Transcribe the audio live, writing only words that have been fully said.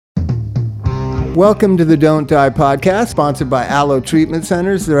Welcome to the Don't Die podcast, sponsored by Aloe Treatment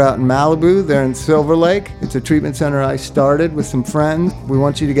Centers. They're out in Malibu. They're in Silver Lake. It's a treatment center I started with some friends. We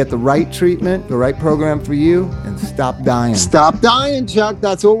want you to get the right treatment, the right program for you, and stop dying. Stop dying, Chuck.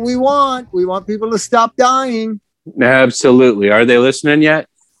 That's what we want. We want people to stop dying. Absolutely. Are they listening yet?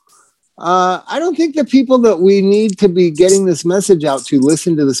 I don't think the people that we need to be getting this message out to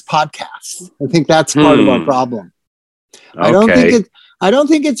listen to this podcast. I think that's part of our problem. Okay. I don't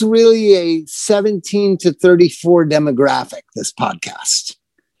think it's really a 17 to 34 demographic, this podcast.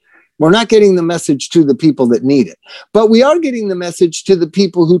 We're not getting the message to the people that need it, but we are getting the message to the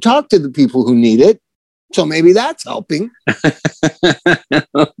people who talk to the people who need it. So maybe that's helping.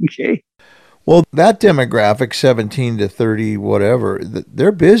 Okay. Well, that demographic, 17 to 30, whatever,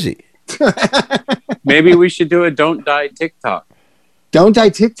 they're busy. Maybe we should do a Don't Die TikTok. Don't Die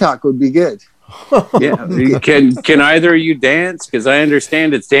TikTok would be good. Yeah. Can either of you dance? Because I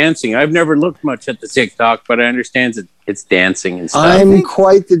understand it's dancing. I've never looked much at the TikTok, but I understand it's dancing and stuff. I'm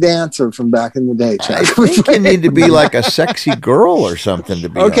quite the dancer from back in the day, Chuck. I think you need to be like a sexy girl or something to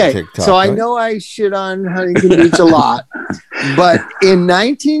be on TikTok. So I know I shit on Huntington Beach a lot, but in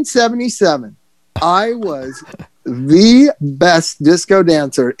 1977, I was the best disco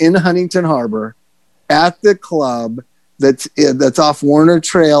dancer in Huntington Harbor at the club that's off Warner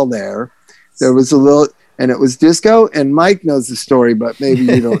Trail there. There was a little, and it was disco, and Mike knows the story, but maybe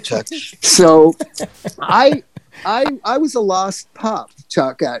you don't, Chuck. So I was a lost pup,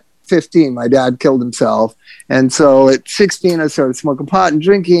 Chuck, at 15. My dad killed himself. And so at 16, I started smoking pot and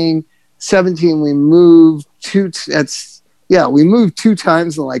drinking. 17, we moved we moved 2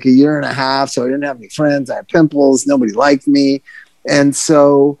 times in like a year and a half. So I didn't have any friends. I had pimples. Nobody liked me. And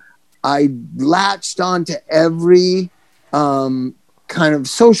so I latched onto every kind of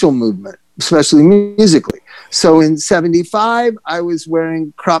social movement, especially musically. So in 75, I was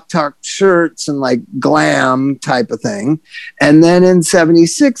wearing crop top shirts and like glam type of thing. And then in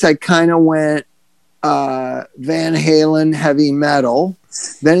 76, I kind of went Van Halen heavy metal.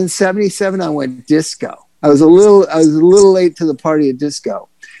 Then in 77, I went disco. I was a little late to the party at disco.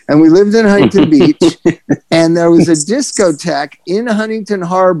 And we lived in Huntington Beach, and there was a discotheque in Huntington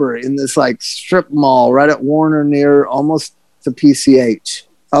Harbor in this like strip mall right at Warner near almost the PCH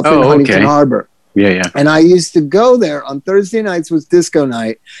up in Huntington Harbor. Yeah. And I used to go there on Thursday nights was disco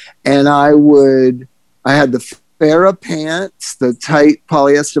night. And I had the Farrah pants, the tight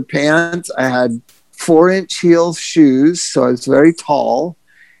polyester pants. I had 4-inch heel shoes. So I was very tall.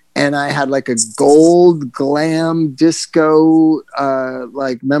 And I had like a gold glam disco,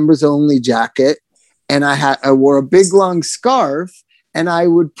 like members only jacket. And I wore a big long scarf. And I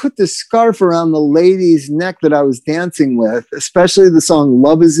would put the scarf around the lady's neck that I was dancing with, especially the song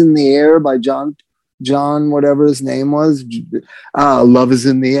Love is in the Air by John, whatever his name was. Love is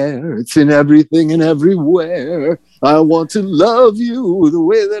in the air. It's in everything and everywhere. I want to love you the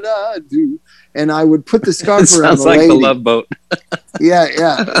way that I do. And I would put the scarf around the lady. Sounds like the Love Boat. Yeah.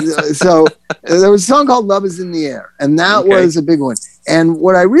 So there was a song called Love is in the Air. And that was a big one. And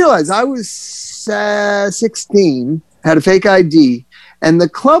what I realized, I was 16, had a fake ID. And the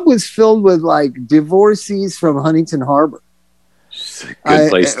club was filled with like divorcees from Huntington Harbor. It's a good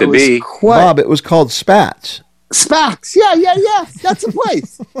place to be. Bob, it was called Spats. Spats. Yeah. That's a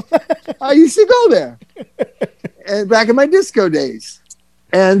place. I used to go there. And back in my disco days.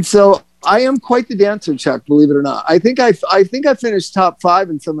 And so I am quite the dancer, Chuck, believe it or not. I think I finished top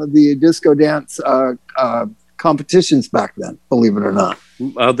 5 in some of the disco dance competitions back then, believe it or not.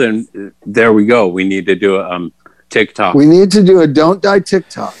 Well, then there we go. We need to do a TikTok. We need to do a Don't Die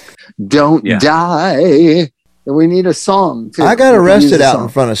TikTok. Don't die. And we need a song too. I got arrested out in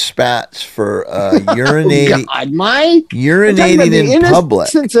front of Spats for urinating. Oh God, Mike! Urinating in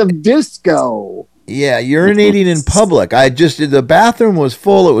public. Innocence of disco. Yeah, urinating in public. The bathroom was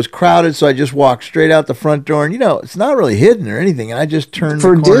full. It was crowded, so I just walked straight out the front door. And, it's not really hidden or anything. And I just turned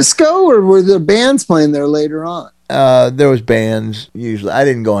for disco, or were there bands playing there later on? There was bands usually. I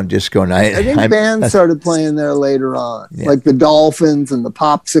didn't go on disco night. I think bands started playing there later on, like the Dolphins and the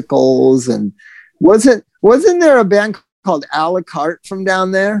Popsicles. And wasn't there a band called A La Carte from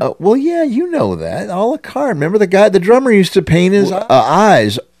down there? Well, yeah, you know that. A La Carte. Remember the drummer used to paint his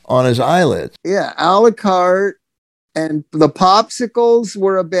eyes on his eyelids. Yeah, A La Carte. And the Popsicles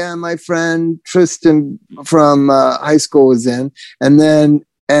were a band my friend Tristan from high school was in. And then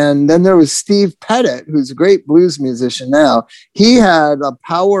there was Steve Pettit, who's a great blues musician now. He had a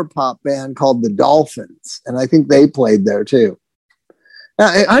power pop band called the Dolphins, and I think they played there too.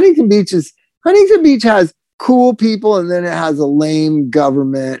 Now, Huntington Beach has cool people, and then it has a lame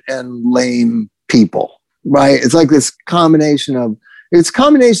government and lame people, right? It's like this combination of It's a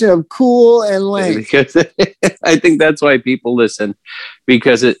combination of cool and lame. Because I think that's why people listen,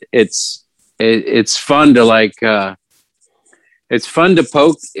 because it's fun to like. It's fun to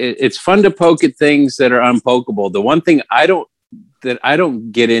poke. It's fun to poke at things that are unpokeable. The one thing I don't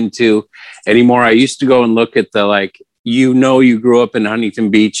get into anymore. I used to go and look at the like. You grew up in Huntington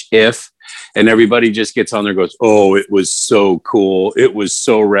Beach, and everybody just gets on there and goes, oh, it was so cool. It was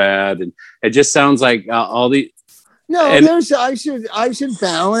so rad. And it just sounds like all the. No, I should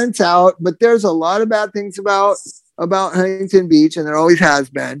balance out, but there's a lot of bad things about Huntington Beach, and there always has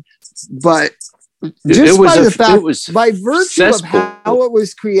been. But just by virtue of how it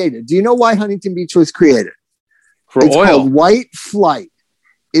was created, do you know why Huntington Beach was created? It's oil. Called white flight.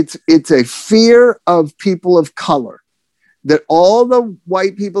 It's a fear of people of color. That all the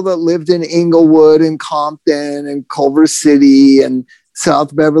white people that lived in Inglewood and Compton and Culver City and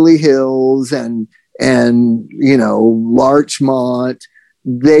South Beverly Hills and Larchmont,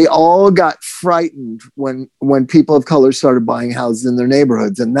 they all got frightened when people of color started buying houses in their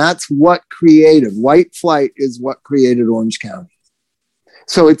neighborhoods. And that's what created, white flight is what created Orange County.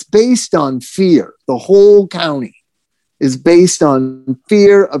 So it's based on fear. The whole county is based on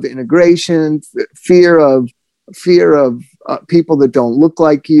fear of integration, fear of people that don't look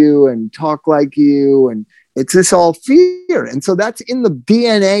like you and talk like you. And it's just all fear. And so that's in the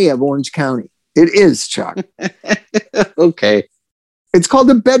DNA of Orange County. It is, Chuck. Okay. It's called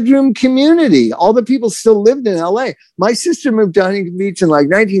a bedroom community. All the people still lived in LA. My sister moved to Huntington Beach in like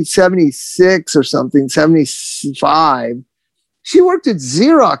 1976 or something, 75. She worked at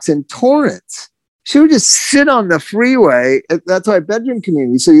Xerox in Torrance. She would just sit on the freeway. That's why bedroom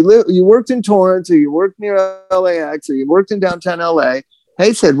community. So you worked in Torrance, or you worked near LAX, or you worked in downtown LA.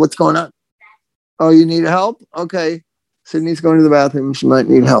 Hey, Sid, what's going on? Oh, you need help? Okay. Sydney's going to the bathroom. She might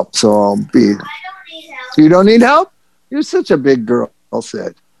need help. So I'll be. I don't need help. You don't need help? You're such a big girl,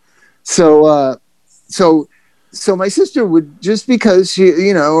 Sid. So my sister would, just because she,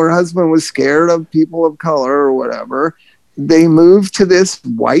 her husband was scared of people of color or whatever, they moved to this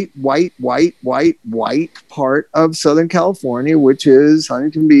white part of Southern California, which is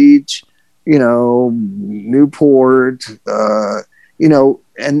Huntington Beach, Newport,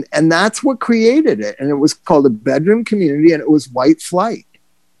 and that's what created it. And it was called a bedroom community, and it was white flight.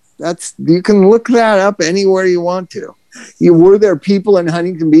 You can look that up anywhere you want to. Were there people in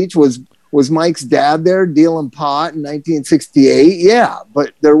Huntington Beach? Was Mike's dad there dealing pot in 1968? Yeah,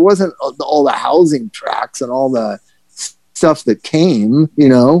 but there wasn't all the housing tracts and all the stuff that came,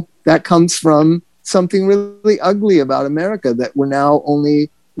 that comes from something really ugly about America that we're now only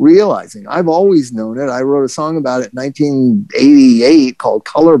realizing. I've always known it. I wrote a song about it in 1988 called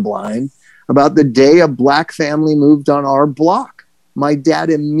Colorblind, about the day a black family moved on our block. My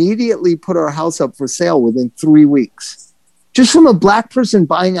dad immediately put our house up for sale within 3 weeks, just from a black person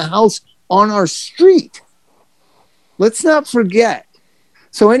buying a house on our street. Let's not forget.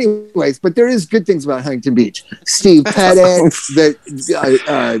 So anyways, but there is good things about Huntington Beach. Steve Pettit, the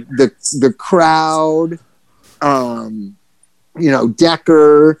crowd,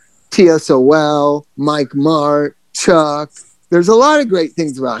 Decker, TSOL, Mike Mart, Chuck. There's a lot of great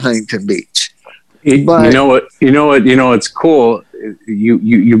things about Huntington Beach. But you know what? It's cool.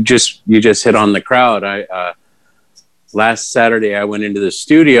 You just hit on the crowd. Last Saturday I went into the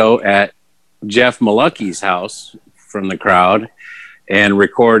studio at Jeff Malucky's house from the crowd and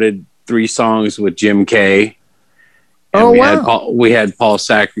recorded 3 songs with Jim Kay. And we had Paul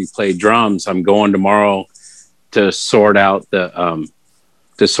Sacre play drums. I'm going tomorrow to sort out the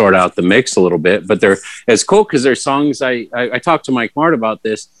mix a little bit. But it's cool because they're songs I talked to Mike Mart about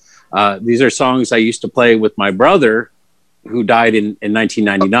this. These are songs I used to play with my brother, who died in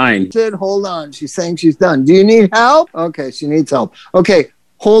 1999. Sid, hold on. She's saying she's done. Do you need help? Okay, she needs help. Okay,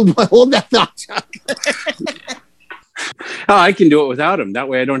 hold that thought, Chuck. Oh, I can do it without him. That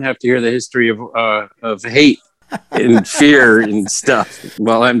way I don't have to hear the history of hate and fear and stuff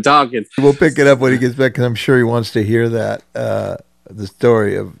while I'm talking. We'll pick it up when he gets back, because I'm sure he wants to hear that, the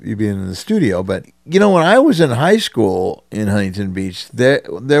story of you being in the studio. But, when I was in high school in Huntington Beach,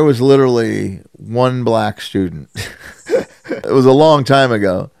 there was literally one black student. It was a long time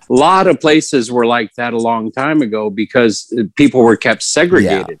ago. A lot of places were like that a long time ago because people were kept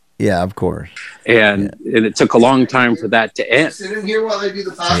segregated. Yeah, of course. And it took a long time for that to end. Sit in here while they do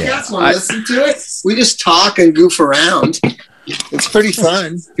the podcast. Want to listen to it? We just talk and goof around. It's pretty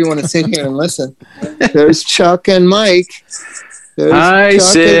fun if you want to sit here and listen. There's Chuck and Mike. Hi,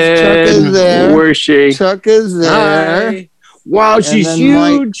 Sid. Chuck is there. Where's she? Chuck is there. Hi. Wow, she's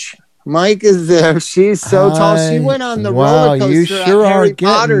huge. Mike is there. She's so tall. She went on the roller coaster. You sure at are Harry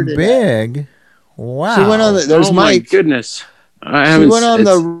Potter getting today. big. Wow. She went on there's Mike. My goodness. I She haven't. went on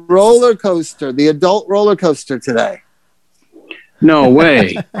the roller coaster, the adult roller coaster today. No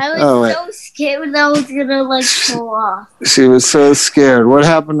way. I was Oh, wait. so scared that I was gonna like fall off. She was so scared. What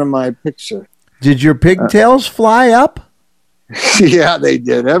happened to my picture? Did your pigtails fly up? Yeah, they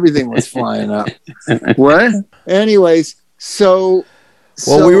did. Everything was flying up. What? Anyways, so.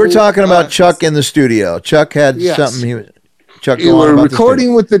 Well, we were so, talking about Chuck in the studio. Chuck had yes. something. Chuck, You go on were about the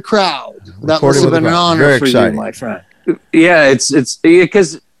recording with the crowd. That Recording must have with the been an crowd. honor Very for exciting. you, my friend. Yeah, it's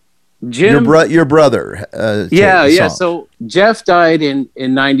because Jim. Your brother. Yeah, the yeah. song. So Jeff died in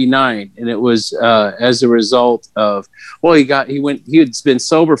 '99, and it was as a result of he had been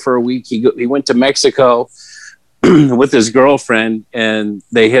sober for a week. He went to Mexico with his girlfriend, and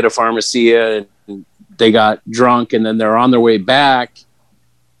they hit a pharmacia, and they got drunk, and then they're on their way back,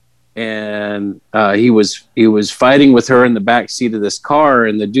 and he was fighting with her in the back seat of this car,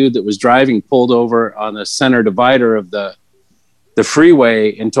 and the dude that was driving pulled over on the center divider of the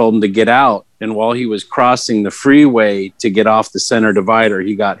freeway and told him to get out. And while he was crossing the freeway to get off the center divider,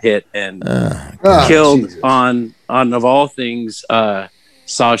 he got hit and killed Jesus. on of all things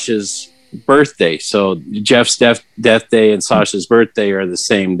Sasha's birthday. So Jeff's death day and Sasha's birthday are the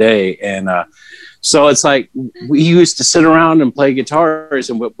same day, and so it's like we used to sit around and play guitars,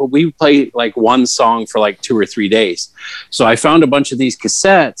 and we would play like one song for like 2 or 3 days. So I found a bunch of these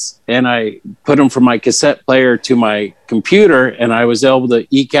cassettes, and I put them from my cassette player to my computer, and I was able to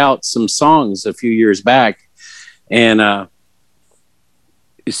eke out some songs a few years back. And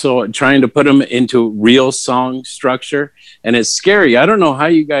so trying to put them into real song structure, and it's scary. I don't know how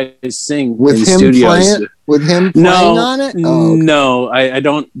you guys sing With in him studios. playing, with him playing on it? Oh, okay. No, I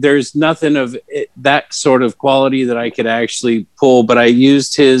don't. There's nothing of that sort of quality that I could actually pull. But I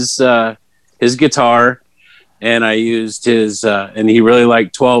used his guitar, and I used his, and he really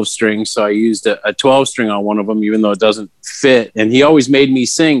liked 12 strings, so I used a 12 string on one of them, even though it doesn't fit. And he always made me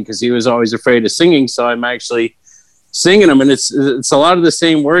sing because he was always afraid of singing. So I'm actually singing them, and it's a lot of the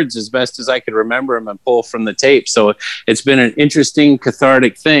same words as best as I could remember them and pull from the tape. So it's been an interesting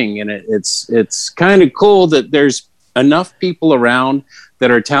cathartic thing, and it's kind of cool that there's enough people around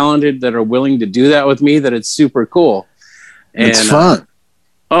that are talented that are willing to do that with me, that it's super cool. And, It's fun.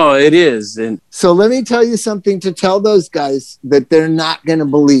 Oh, it is. And So let me tell you something to tell those guys that they're not going to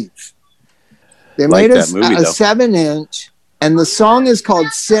believe. They Like made that movie, a though. 7-inch, and the song is called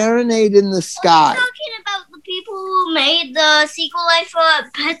Serenade in the Sky. Talking about the people who made the sequel life for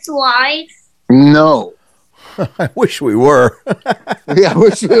Pet's Wife. No. I wish we were. Yeah, I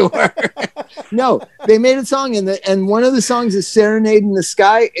wish we were. No, they made a song, and one of the songs is Serenade in the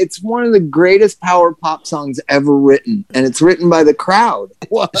Sky. It's one of the greatest power pop songs ever written, and it's written by the crowd.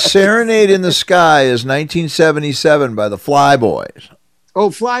 What? Serenade in the Sky is 1977 by the Flyboys. Oh,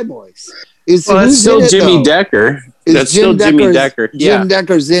 Flyboys. Is well, that's who's still in it, Jimmy though? Decker. Is That's still Jimmy Decker's- Decker. Yeah. Jim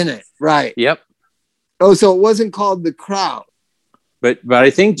Decker's in it, right? Yep. Oh, so it wasn't called The Crowd. But I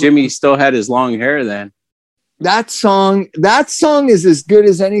think Jimmy still had his long hair then. That song is as good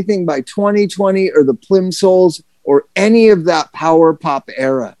as anything by 2020 or the Plimsolls or any of that power pop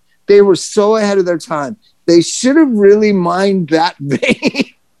era. They were so ahead of their time. They should have really mined that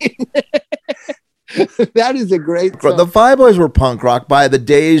vein. That is a great song. The Flyboys were punk rock by the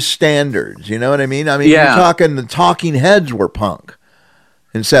day's standards. You know what I mean? I mean, Yeah. you're talking the Talking Heads were punk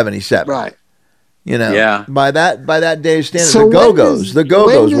in 77. Right. You know, Yeah. by that day's standards, So the Go-Go's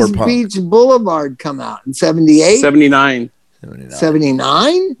when were does punk. Beach Boulevard come out? In 78? 79.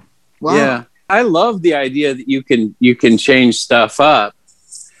 79? Wow. Yeah. I love the idea that you can change stuff up.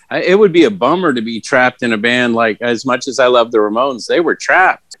 It would be a bummer to be trapped in a band. Like, as much as I love the Ramones, they were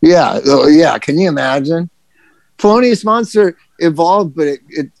trapped. Yeah. Oh, yeah. Can you imagine? Felonious Monster evolved, but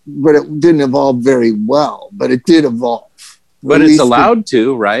it didn't evolve very well, but it did evolve. But At it's least allowed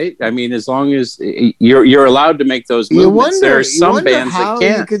to, right? I mean, as long as you're allowed to make those movements. There are some bands that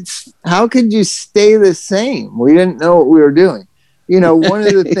can't. How could you stay the same? We didn't know what we were doing. You know, one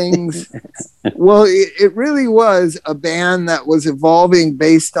of the things, well, it really was a band that was evolving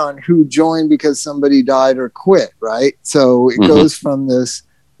based on who joined because somebody died or quit, right? So it goes from this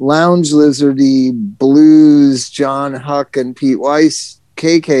lounge lizardy blues, John Huck and Pete Weiss,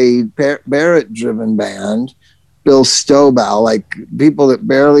 KK Barrett driven band, Bill Stobow, like people that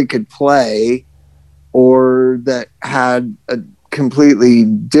barely could play or that had a completely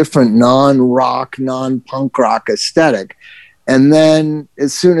different non-rock, non-punk rock aesthetic. And then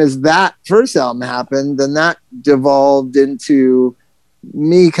as soon as that first album happened, then that devolved into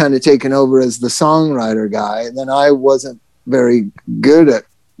me kind of taking over as the songwriter guy. And then I wasn't very good at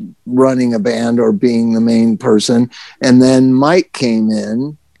running a band or being the main person. And then Mike came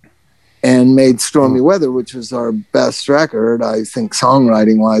in and made Stormy Weather, which was our best record, I think,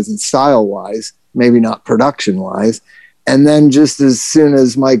 songwriting wise and style wise, maybe not production wise. And then just as soon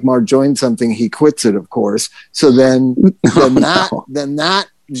as Mike Marr joined something, he quits it, of course. So then that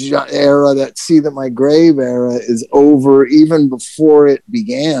era, that See That My Grave era, is over even before it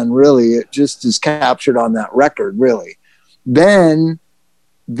began. Really, it just is captured on that record. Really, then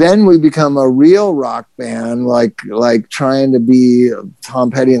we become a real rock band, like trying to be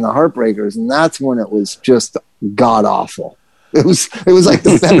Tom Petty and the Heartbreakers, and that's when it was just god awful. It was like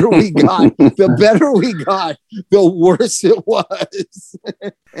the better we got, the worse it was.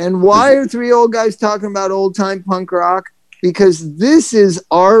 And why are three old guys talking about old time punk rock? Because this is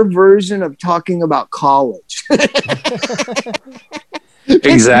our version of talking about college.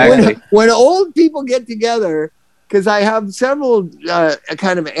 Exactly. When old people get together, because I have several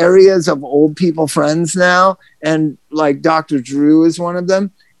kind of areas of old people friends now, and like Dr. Drew is one of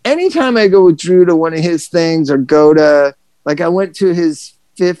them. Anytime I go with Drew to one of his things, or go to, like, I went to his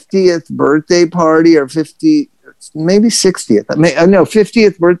 50th birthday party, or 60th.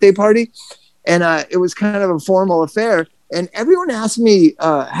 50th birthday party. And it was kind of a formal affair. And everyone asked me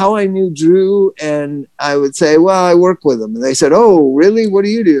how I knew Drew. And I would say, well, I work with him. And they said, oh, really? What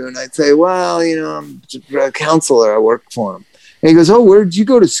do you do? And I'd say, well, I'm a counselor. I work for him. And he goes, oh, where did you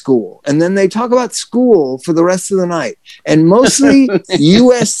go to school? And then they talk about school for the rest of the night. And mostly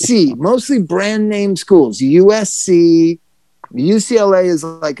USC, mostly brand name schools. USC, UCLA is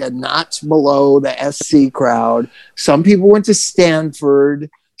like a notch below the SC crowd. Some people went to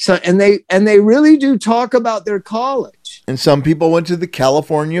Stanford. So, and they really do talk about their college. And some people went to the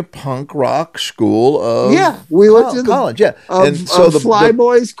California Punk Rock School of we went to college. And so the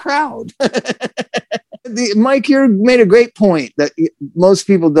Flyboys crowd. Mike, you made a great point that most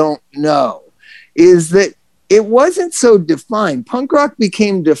people don't know, is that it wasn't so defined. Punk rock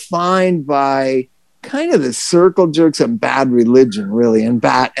became defined by kind of the Circle Jerks and Bad Religion, really, and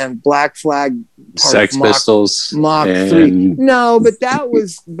Black Flag, Sex Pistols, Mach 3. No, but that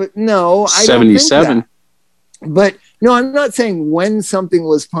was, but no, I 77. don't think that. But no, I'm not saying when something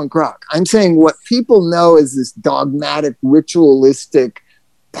was punk rock. I'm saying what people know is this dogmatic, ritualistic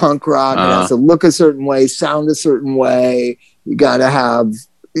punk rock. It has to look a certain way, sound a certain way. You got to have,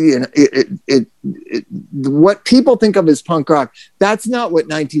 what people think of as punk rock. That's not what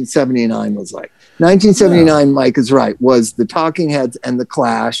 1979 was like. 1979, Mike is right, was the Talking Heads and the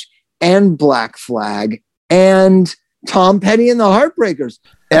Clash and Black Flag and Tom Petty and the Heartbreakers.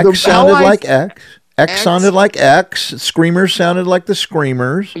 X sounded like X. X sounded like X. Screamers sounded like the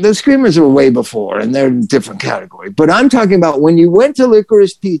Screamers. The Screamers were way before, and they're in a different category. But I'm talking about when you went to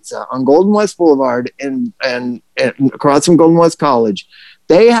Licorice Pizza on Golden West Boulevard and across from Golden West College,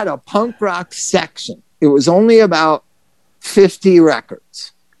 they had a punk rock section. It was only about 50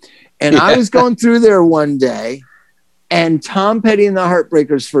 records. And I was going through there one day, and Tom Petty and the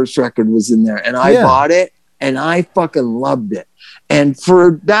Heartbreakers' first record was in there. And I bought it, and I fucking loved it. And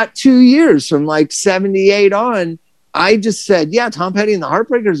for that 2 years, from like 78 on, I just said, yeah, Tom Petty and the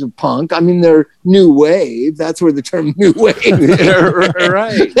Heartbreakers are punk. I mean, they're new wave. That's where the term new wave is.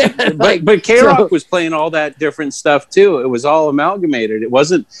 Right. But K-Rock was playing all that different stuff too. It was all amalgamated.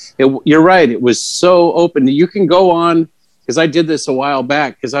 You're right. It was so open. You can go on, because I did this a while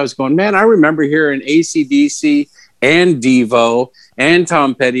back, because I was going, man, I remember hearing AC/DC and Devo and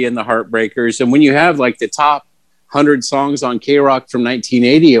Tom Petty and the Heartbreakers. And when you have like the top 100 songs on K-Rock from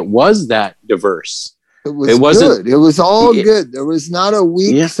 1980, it was that diverse. It wasn't good. It was all good. There was not a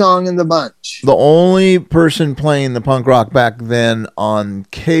weak song in the bunch. The only person playing the punk rock back then on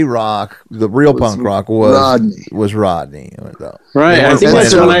K-Rock, the real punk rock, was Rodney. Right. I think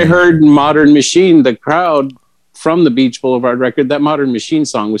that's when I heard Modern Machine, the crowd from the Beach Boulevard record. That Modern Machine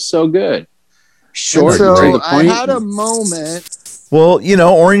song was so good. Short so to the point. I had a moment. Well,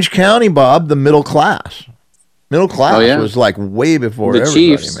 Orange County, Bob, the middle class. Middle class was like way before the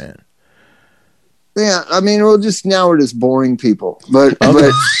everybody, Chiefs. Man. Yeah, I mean, we're just boring people, but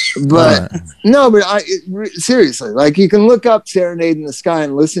seriously, like, you can look up "Serenade in the Sky"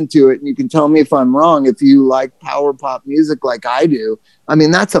 and listen to it, and you can tell me if I'm wrong. If you like power pop music like I do, I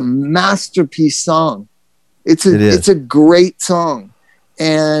mean, that's a masterpiece song. It's a great song,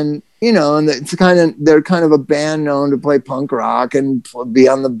 and they're kind of a band known to play punk rock and be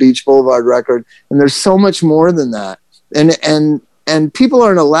on the Beach Boulevard record, and there's so much more than that, and people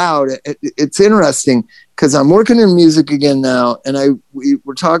aren't allowed. It's interesting because I'm working in music again now, and we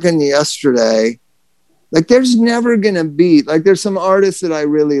were talking yesterday. Like, there's never gonna be, like, there's some artists that I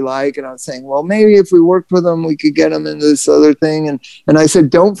really like, and I was saying, well, maybe if we worked with them, we could get them into this other thing. And I said,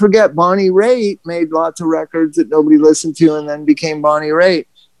 don't forget, Bonnie Raitt made lots of records that nobody listened to, and then became Bonnie Raitt.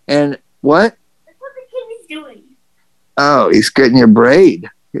 And What? That's what the kid is doing. Oh, he's getting your braid.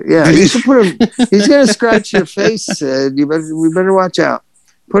 Yeah, you should put him. He's gonna scratch your face, Sid. We better watch out.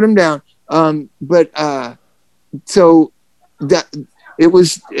 Put him down. So that it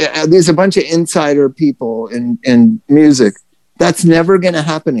was. There's a bunch of insider people in music. That's never gonna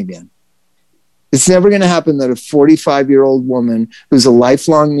happen again. It's never gonna happen that a 45-year-old woman who's a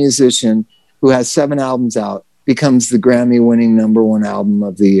lifelong musician who has 7 albums out becomes the Grammy-winning #1 album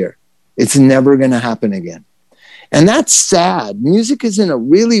of the year. It's never gonna happen again. And that's sad. Music is in a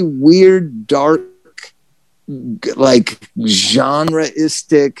really weird, dark, like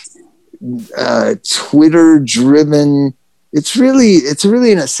genreistic, Twitter-driven. It's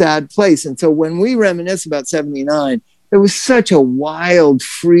really in a sad place. And so when we reminisce about '79, it was such a wild,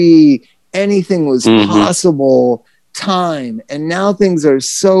 free, anything was possible time. And now things are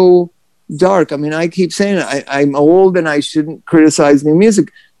so dark. I mean, I keep saying it. I'm old and I shouldn't criticize new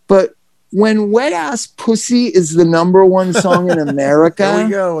music, but when Wet Ass Pussy is the #1 song in America. There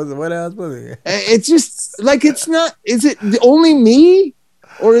we go with the Wet Ass Pussy. It's just like, it's not, is it only me?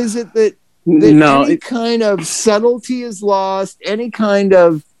 Or is it that No, any kind of subtlety is lost, any kind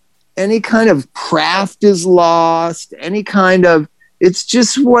of craft is lost, it's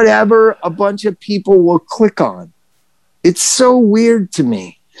just whatever a bunch of people will click on. It's so weird to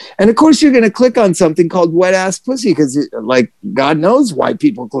me. And of course, you're going to click on something called Wet Ass Pussy because, like, God knows why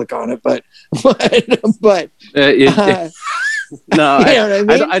people click on it. But no, you know what I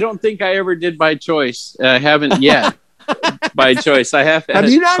mean? I don't think I ever did by choice. I haven't yet by choice. I have. Have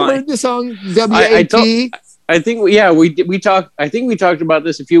you not heard the song WAP? I think we talked. I think we talked about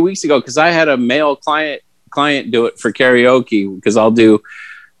this a few weeks ago because I had a male client do it for karaoke because I'll do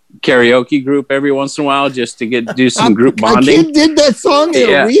karaoke group every once in a while just to do some group bonding. A kid did that song in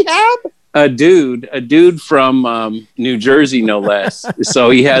a rehab? A dude from New Jersey, no less. So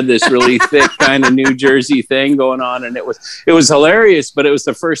he had this really thick kind of New Jersey thing going on, and it was hilarious. But it was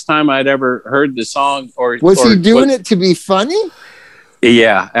the first time I'd ever heard the song. Was he doing it to be funny?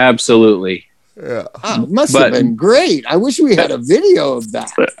 Yeah, absolutely. Yeah, must have been great. I wish we had a video of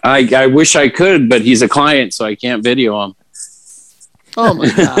that. I wish I could, but he's a client, so I can't video him. Oh my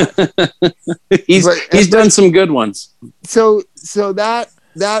God. he's done some good ones. So that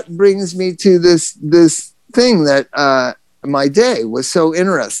brings me to this thing that my day was so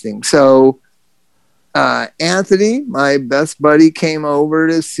interesting. So Anthony, my best buddy, came over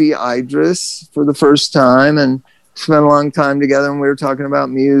to see Idris for the first time and spent a long time together, and we were talking about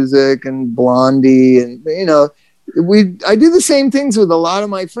music and Blondie, and I do the same things with a lot of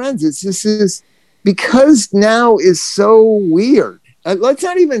my friends. It's just because now is so weird. Let's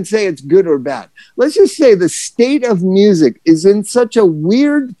not even say it's good or bad. Let's just say the state of music is in such a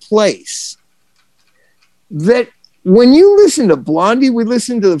weird place that when you listen to Blondie, we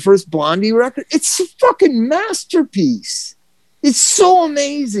listened to the first Blondie record. It's a fucking masterpiece. It's so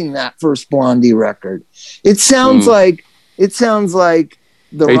amazing, that first Blondie record. It sounds like the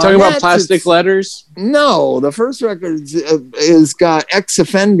Are you talking about Plastic Letters? No, the first record is got Ex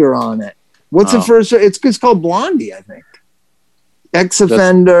Offender on it. What's the first? It's called Blondie, I think. Ex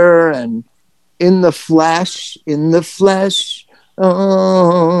Offender and In the Flesh.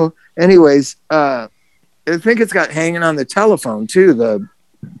 Oh, anyways, I think it's got Hanging on the Telephone too. The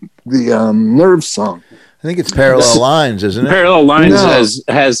Nerve song. I think it's Parallel Lines, isn't it? Parallel Lines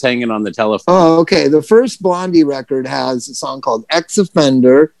has Hanging on the Telephone. Oh, okay. The first Blondie record has a song called Ex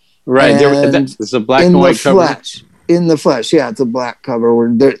Offender. Right. It's a black and white cover. In the Flesh. Yeah, it's a black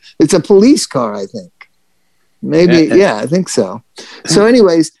cover. It's a police car, I think. Maybe, yeah, I think so. So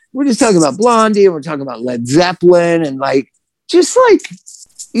anyways, we're just talking about Blondie, and we're talking about Led Zeppelin, and you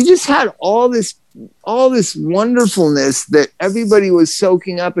just had all this wonderfulness that everybody was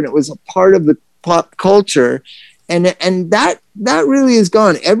soaking up, and it was a part of the pop culture. And that really is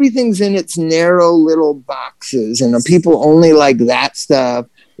gone. Everything's in its narrow little boxes, and people only like that stuff,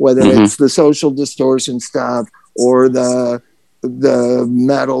 whether it's the Social Distortion stuff or the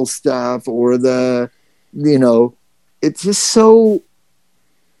metal stuff or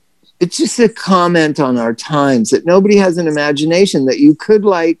it's just a comment on our times that nobody has an imagination that you could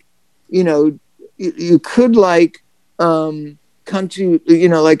country,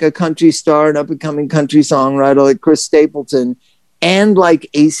 like a country star, an up-and-coming country songwriter like Chris Stapleton, and like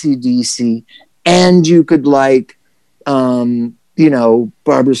AC/DC, and you could Barbra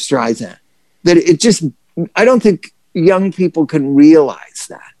Streisand. I don't think young people can realize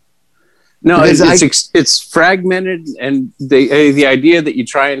that. No, it's fragmented, and the idea that you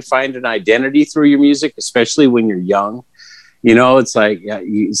try and find an identity through your music, especially when you're young, it's like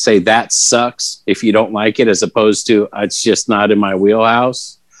you say that sucks if you don't like it, as opposed to it's just not in my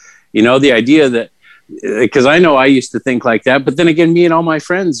wheelhouse. You know, the idea that, because I know I used to think like that, but then again, me and all my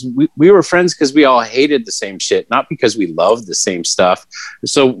friends, we were friends because we all hated the same shit, not because we loved the same stuff.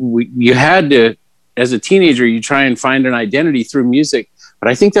 So you had to, as a teenager, you try and find an identity through music. But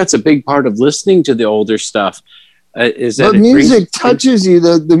I think that's a big part of listening to the older stuff. Is that music touches you.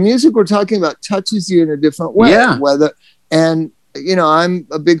 The music we're talking about touches you in a different way. Yeah. And you know, I'm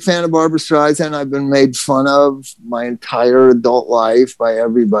a big fan of Barbra Streisand. I've been made fun of my entire adult life by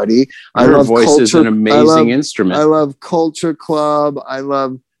everybody. Her voice is an amazing instrument. I love Culture Club. I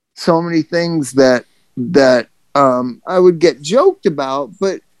love so many things that I would get joked about,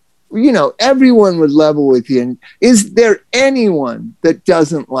 but you know, everyone would level with you. And is there anyone that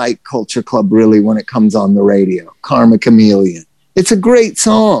doesn't like Culture Club really when it comes on the radio? Karma Chameleon. It's a great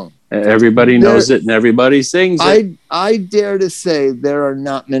song. Everybody knows it and everybody sings it. I dare to say there are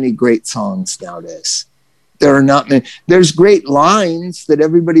not many great songs nowadays. There are not many. There's great lines that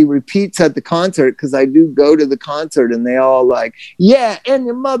everybody repeats at the concert, because I do go to the concert and they all like, yeah, and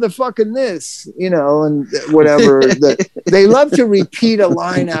your motherfucking this, you know, and whatever. They love to repeat a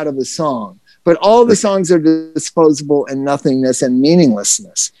line out of a song, but all the songs are disposable and nothingness and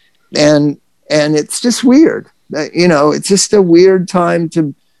meaninglessness. And it's just weird. You know, it's just a weird time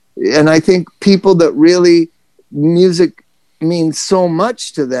to, and I think people that really music means so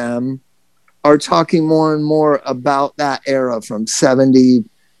much to them are talking more and more about that era from 70,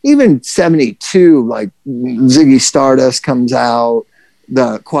 even 72, like Ziggy Stardust comes out,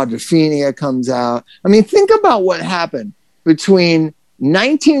 the Quadrophenia comes out. I mean, think about what happened between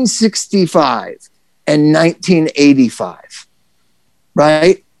 1965 and 1985,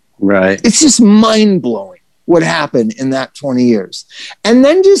 right? Right. It's just mind-blowing what happened in that 20 years. And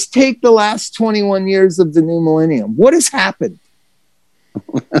then just take the last 21 years of the new millennium. What has happened?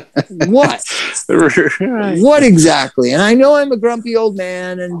 What? What exactly? And I know I'm a grumpy old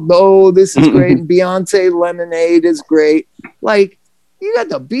man, and this is great, and Beyonce Lemonade is great. Like, you got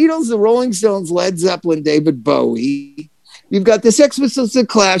the Beatles, the Rolling Stones, Led Zeppelin, David Bowie. You've got the Sex Pistols, the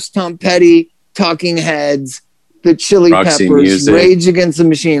Clash, Tom Petty, Talking Heads, the Chili Roxy Peppers, Music. Rage Against the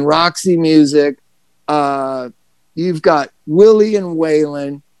Machine, Roxy Music. You've got Willie and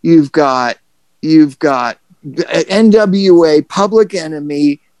Waylon. You've got NWA, Public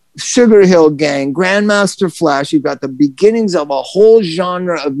Enemy, Sugar Hill Gang, Grandmaster Flash. You've got the beginnings of a whole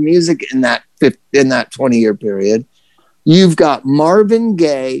genre of music in that 20-year period. You've got Marvin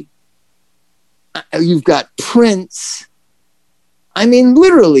Gaye. You've got Prince. I mean,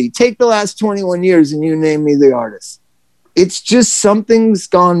 literally, take the last 21 years and you name me the artist. It's just something's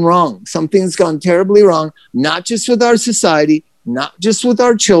gone wrong. Something's gone terribly wrong, not just with our society, not just with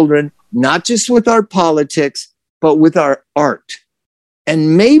our children, not just with our politics, but with our art.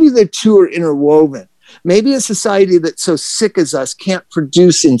 And maybe the two are interwoven. Maybe a society that's so sick as us can't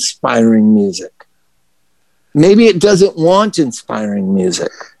produce inspiring music. Maybe it doesn't want inspiring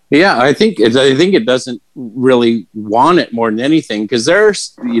music. Yeah, I think it doesn't really want it more than anything, because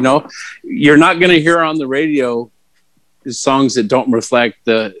there's, you know, you're not going to hear on the radio songs that don't reflect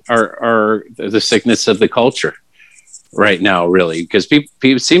the sickness of the culture right now, really, because people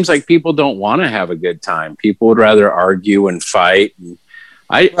it seems like people don't want to have a good time. People would rather argue and fight.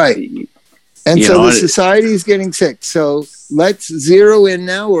 And And so the society is getting sick. So let's zero in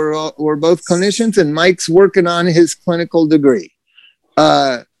now. We're both clinicians, and Mike's working on his clinical degree.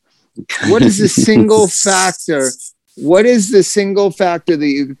 What is the single factor? What is the single factor that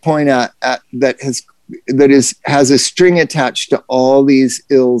you could point at that has a string attached to all these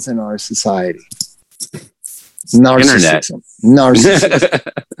ills in our society? Narcissism.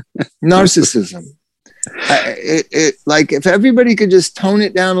 Narcissism. Like, if everybody could just tone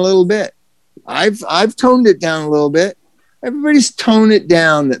it down a little bit. I've toned it down a little bit. Everybody's toned it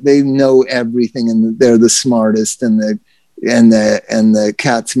down that they know everything and they're the smartest and the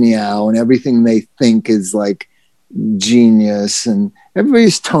cat's meow and everything they think is like genius, and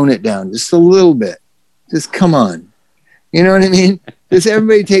everybody's toned it down just a little bit. Just come on. You know what I mean? Just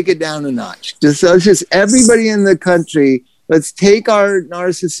everybody take it down a notch. Just everybody in the country, let's take our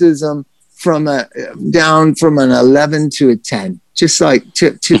narcissism down from an 11 to a 10, just like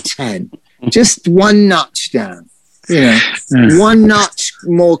to 10, just one notch down, you know, one notch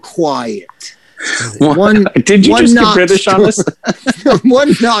more quiet. Did you just get British on us?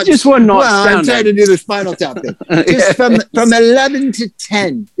 One notch. Just one notch down. I'm trying to do the Spinal Tap thing. Just from 11 to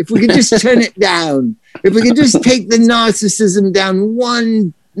 10. If we could just turn it down. If we could just take the narcissism down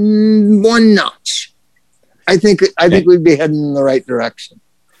one notch, I think we'd be heading in the right direction.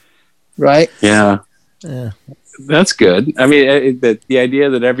 Right? Yeah. That's good. I mean, the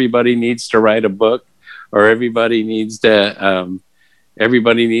idea that everybody needs to write a book, or everybody needs to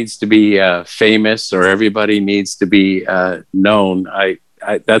everybody needs to be famous, or everybody needs to be known.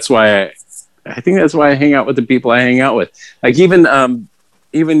 That's why I think that's why I hang out with the people I hang out with. Like even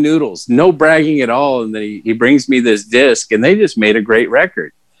Noodles, no bragging at all, and then he brings me this disc, and they just made a great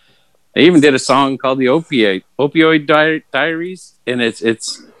record. They even did a song called the Opioid Diaries, and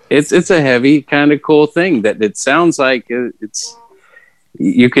it's a heavy kind of cool thing that it sounds like it's.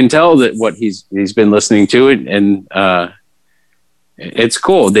 You can tell that what he's been listening to it, and it's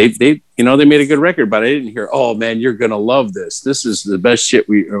cool. They made a good record, but I didn't hear, oh man, you're gonna love this. This is the best shit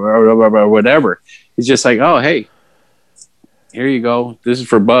or whatever. It's just like, oh hey, here you go. This is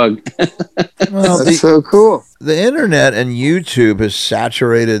for Bug. Well, that's so cool. The internet and YouTube has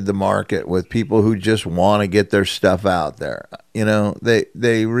saturated the market with people who just want to get their stuff out there. You know,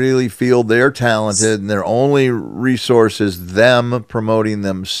 they really feel they're talented, and their only resource is them promoting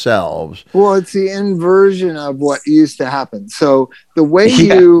themselves. Well, it's the inversion of what used to happen. So the way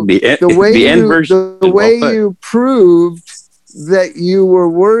you proved that you were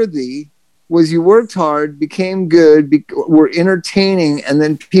worthy was you worked hard, became good, were entertaining, and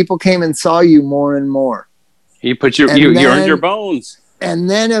then people came and saw you more and more. You earned your bones. And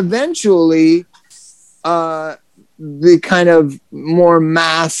then eventually the kind of more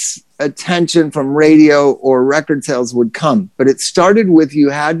mass attention from radio or record sales would come. But it started with you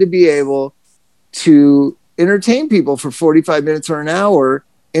had to be able to entertain people for 45 minutes or an hour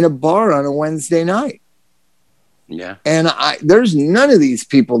in a bar on a Wednesday night. Yeah. And there's none of these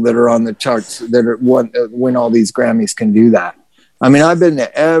people that are on the charts that are win all these Grammys can do that. I mean, I've been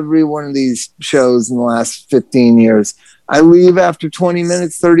to every one of these shows in the last 15 years. I leave after 20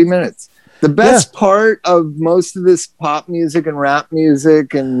 minutes, 30 minutes. The best part of most of this pop music and rap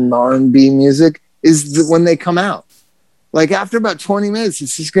music and R&B music is when they come out. Like after about 20 minutes,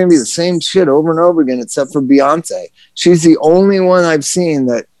 it's just going to be the same shit over and over again, except for Beyonce. She's the only one I've seen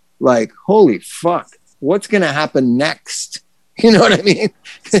that like, holy fuck, what's going to happen next? You know what I mean?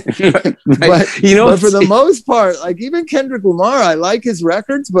 Right. But for the most part, like even Kendrick Lamar, I like his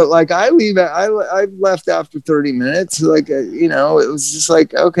records, but like I left after 30 minutes. Like, it was just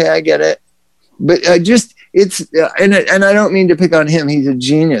like, okay, I get it. But and I don't mean to pick on him. He's a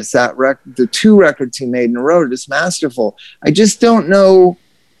genius. That record, the 2 records he made in a row are just masterful. I just don't know.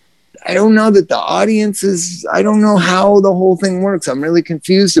 I don't know that the audience is, I don't know how the whole thing works. I'm really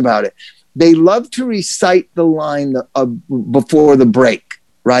confused about it. They love to recite the line before the break,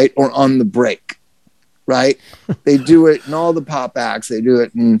 right? Or on the break, right? They do it in all the pop acts. They do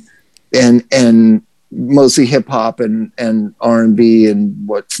it in mostly hip hop and R&B and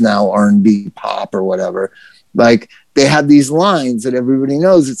what's now R&B pop or whatever. Like they have these lines that everybody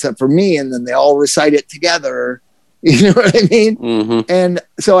knows except for me, and then they all recite it together. You know what I mean? Mm-hmm. And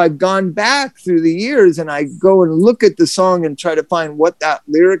so I've gone back through the years and I go and look at the song and try to find what that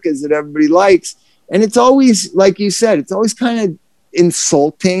lyric is that everybody likes. And it's always, like you said, it's always kind of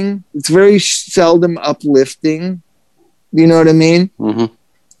insulting. It's very seldom uplifting. You know what I mean? Mm-hmm.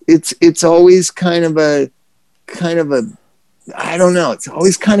 It's always kind of a, I don't know. It's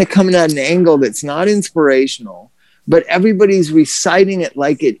always kind of coming at an angle that's not inspirational, but everybody's reciting it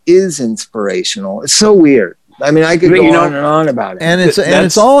like it is inspirational. It's so weird. I mean, I could go on and on about it. And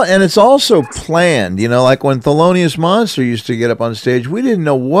it's also planned, like when Thelonious Monster used to get up on stage, we didn't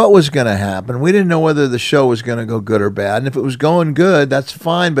know what was going to happen. We didn't know whether the show was going to go good or bad. And if it was going good, that's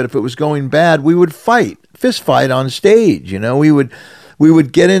fine. But if it was going bad, we would fist fight on stage. We would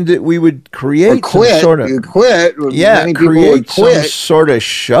create some sort of create some sort of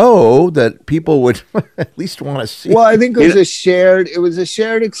show that people would at least want to see. Well, I think it was a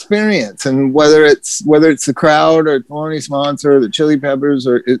shared experience, and whether it's the crowd or Thelonious Monster or the Chili Peppers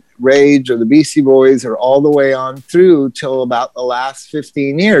or Rage or the Beastie Boys or all the way on through till about the last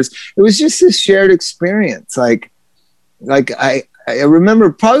 15 years, it was just this shared experience. Like I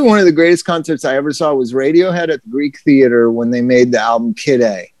remember probably one of the greatest concerts I ever saw was Radiohead at the Greek Theater when they made the album Kid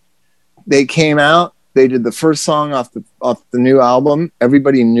A. They came out, they did the first song off the new album.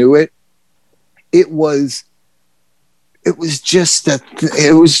 Everybody knew it. It was just a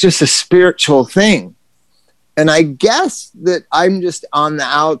spiritual thing. And I guess that I'm just on the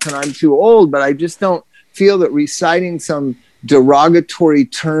outs and I'm too old, but I just don't feel that reciting some derogatory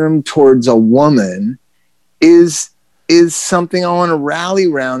term towards a woman is something I want to rally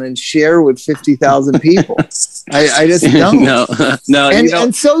around and share with 50,000 people. I just don't. No.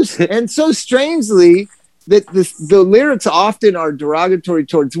 And so strangely that the lyrics often are derogatory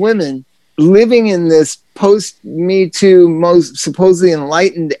towards women living in this post Me Too, most supposedly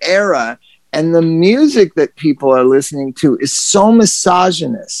enlightened era. And the music that people are listening to is so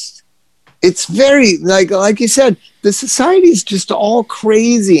misogynist. it's very like you said, the society's just all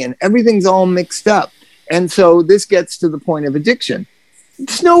crazy and everything's all mixed up. And so this gets to the point of addiction.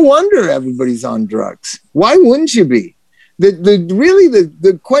 It's no wonder everybody's on drugs. Why wouldn't you be?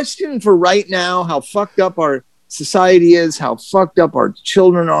 The question for right now, how fucked up our society is, how fucked up our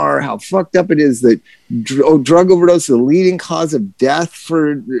children are, how fucked up it is that drug overdose is the leading cause of death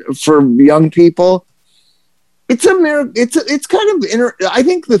for young people. It's a miracle. It's kind of I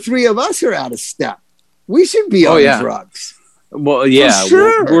think the three of us are out of step. We should be on drugs. Well, yeah, for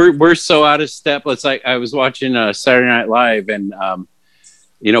sure. we're so out of step. It's like I was watching Saturday Night Live, and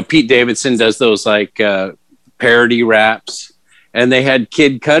Pete Davidson does those parody raps, and they had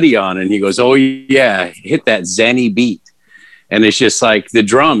Kid Cudi on, and he goes, "Oh yeah, hit that Zanny beat," and it's just like the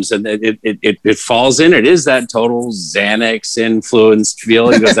drums, and it falls in. It is that total Xanax influenced feel.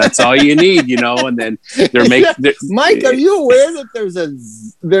 He goes, "That's all you need," and then they're making. Yeah. Mike, are you aware that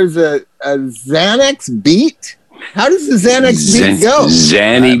there's a Xanax beat? How does the Xanax beat go?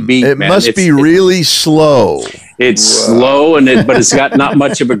 Zanny beat. It must be really slow. It's slow, but it's got not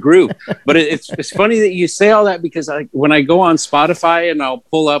much of a groove. But it's funny that you say all that, because when I go on Spotify and I'll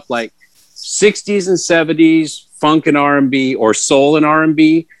pull up like 60s and 70s funk and R&B or soul and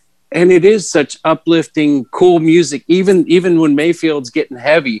R&B, and it is such uplifting, cool music. Even when Mayfield's getting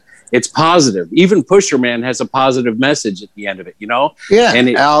heavy, it's positive. Even Pusher Man has a positive message at the end of it, Yeah.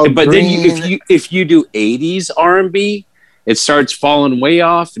 But then if you do 80s R&B, it starts falling way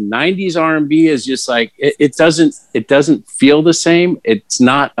off. And 90s R&B is just like it doesn't feel the same. It's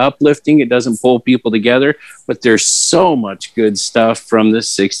not uplifting. It doesn't pull people together. But there's so much good stuff from the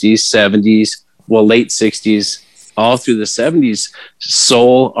 60s, 70s, late 60s, all through the 70s,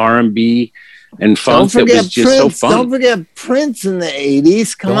 soul, R&B, and funk. That was just Prince. so fun. Don't forget Prince in the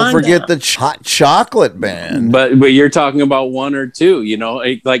 80s. Don't forget the Hot Chocolate Band. But you're talking about one or two,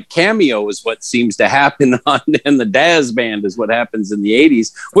 like Cameo is what seems to happen and the Daz Band is what happens in the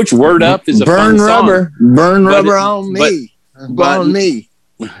 80s, which Word Up is a fun song. Burn Rubber on me. On me.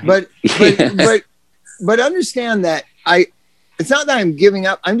 But understand that it's not that I'm giving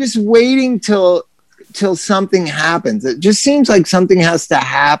up. I'm just waiting till something happens. It just seems like something has to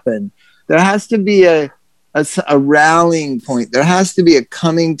happen. There has to be a rallying point. There has to be a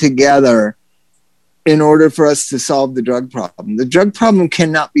coming together in order for us to solve the drug problem. The drug problem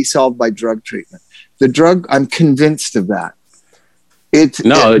cannot be solved by drug treatment. I'm convinced of that.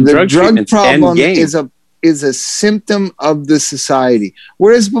 The drug problem is a symptom of the society.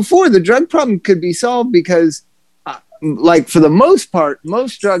 Whereas before, the drug problem could be solved because, for the most part,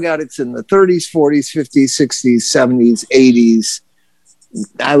 most drug addicts in the 30s, 40s, 50s, 60s, 70s, 80s,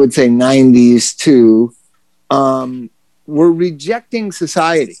 I would say 90s too, we're rejecting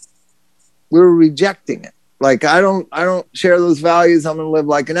society. We're rejecting it. Like, I don't share those values. I'm going to live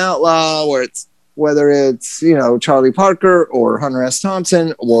like an outlaw, whether it's Charlie Parker or Hunter S.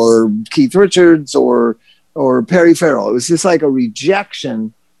 Thompson or Keith Richards or Perry Farrell. It was just like a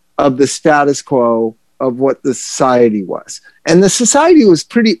rejection of the status quo of what the society was. And the society was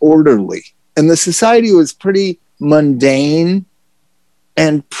pretty orderly, and the society was pretty mundane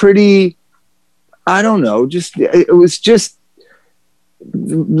and pretty, I don't know, it was just,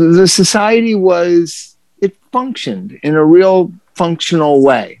 the society it functioned in a real functional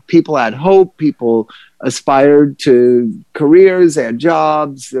way. People had hope. People aspired to careers. They had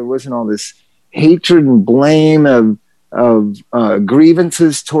jobs. There wasn't all this hatred and blame of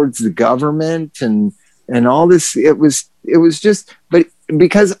grievances towards the government and all this. It was just, but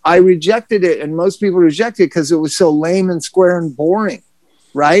because I rejected it, and most people rejected it because it was so lame and square and boring.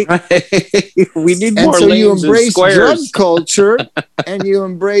 Right? We need more so you lanes embrace and squares. drug culture, and you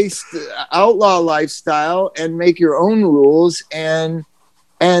embrace the outlaw lifestyle and make your own rules, and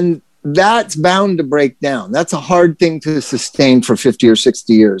that's bound to break down. That's a hard thing to sustain for 50 or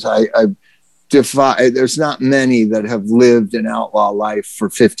 60 years. I defy. There's not many that have lived an outlaw life for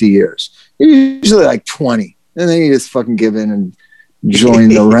 50 years. Usually like 20, and then you just fucking give in and join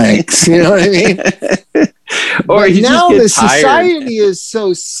the ranks. You know what I mean? Or now the society is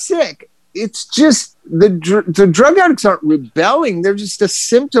so sick. It's just the drug addicts aren't rebelling. They're just a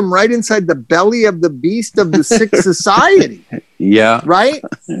symptom right inside the belly of the beast of the sick society. Yeah. Right?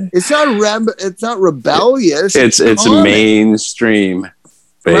 It's not rebellious. It's mainstream,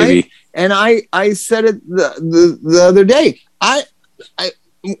 baby. Right? And I said it the other day.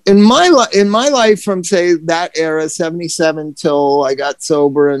 In my life, from say that era, 77 till I got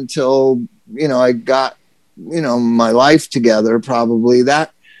sober, until I got my life together, probably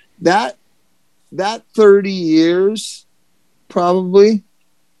that 30 years, probably,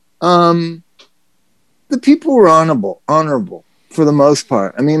 the people were honorable. for the most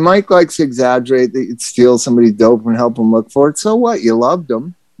part. I mean, Mike likes to exaggerate that you'd steal somebody's dope and help them look for it. So what? You loved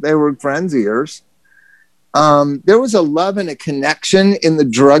them. They were friends of yours. There was a love and a connection in the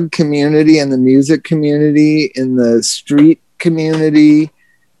drug community, in the music community, in the street community,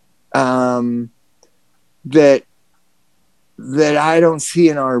 that I don't see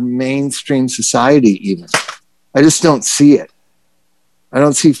in our mainstream society even. I just don't see it. I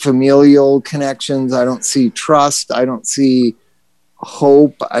don't see familial connections. I don't see trust. I don't see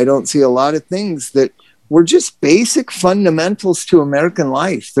hope. I don't see a lot of things that were just basic fundamentals to American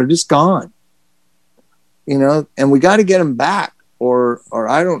life. They're just gone. You know, and we got to get them back, or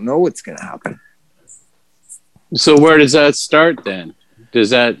I don't know what's going to happen. So where does that start then?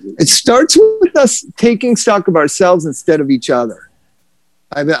 It starts with us taking stock of ourselves instead of each other.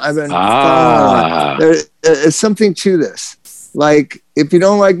 I've been there's something to this. Like, if you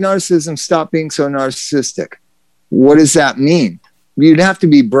don't like narcissism, stop being so narcissistic. What does that mean? You'd have to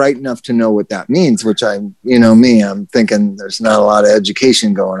be bright enough to know what that means, which I'm thinking there's not a lot of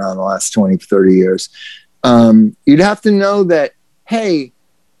education going on the last 20, 30 years. You'd have to know that, hey,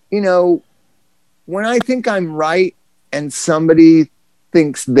 when I think I'm right and somebody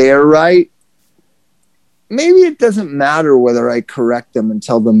thinks they're right, maybe it doesn't matter whether I correct them and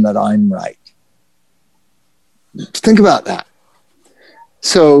tell them that I'm right. Think about that.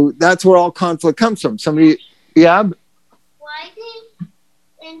 So that's where all conflict comes from. Somebody, yeah? Why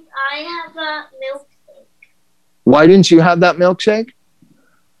didn't I have a milkshake? Why didn't you have that milkshake?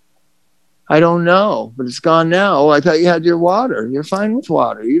 I don't know, but it's gone now. I thought you had your water. You're fine with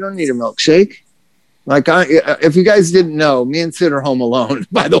water. You don't need a milkshake. Like, if you guys didn't know, me and Sid are home alone,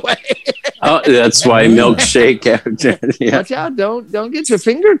 by the way. Oh, that's why milkshake. Yeah. Watch out. Don't get your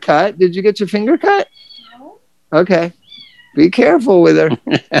finger cut. Did you get your finger cut? No. Okay. Be careful with her.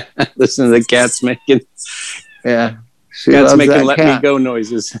 Listen to the cat's making. Yeah. Cat's making let me go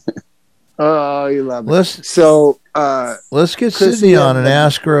noises. Oh, you love it. Let's get Sydney on and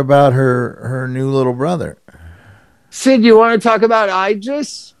ask her about her new little brother. Sid, you want to talk about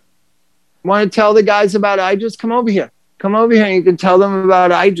Idris? Want to tell the guys about Idris? Come over here. Come over here and you can tell them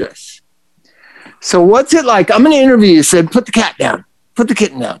about Idris. So what's it like? I'm going to interview you, Sid. Put the cat down. Put the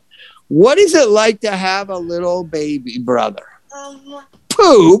kitten down. What is it like to have a little baby brother?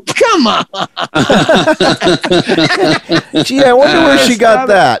 Poop? Come on. Gee, I wonder where she got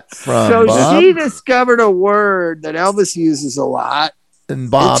that from, So Bob. she discovered a word that Elvis uses a lot.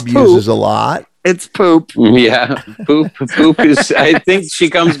 And Bob uses a lot. It's poop. Yeah, poop is. I think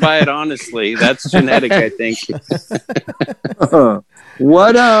she comes by it honestly. That's genetic, I think.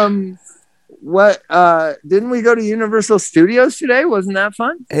 What didn't we go to Universal Studios today? Wasn't that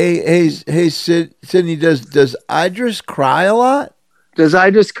fun? Hey, Sydney, does Idris cry a lot? Does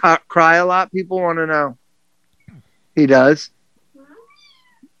Idris cry a lot? People want to know. He does.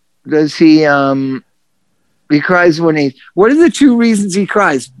 Does he? He cries when what are the two reasons he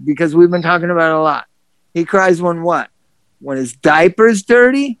cries? Because we've been talking about it a lot. He cries when what? When his diaper's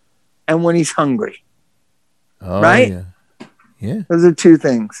dirty and when he's hungry. Oh, right? Yeah. Those are two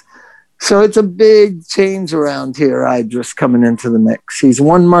things. So it's a big change around here, Idris coming into the mix. He's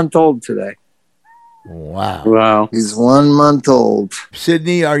 1 month old today. Wow. He's 1 month old.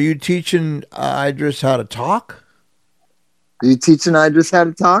 Sydney, are you teaching Idris how to talk? Are you teaching Idris how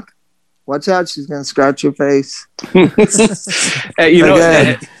to talk? Watch out, she's going to scratch your face. She's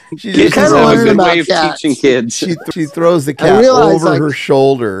kind of learning about cats. Teaching kids. She throws the cat over her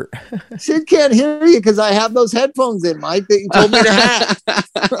shoulder. Sid can't hear you because I have those headphones in, Mike, that you told me to have.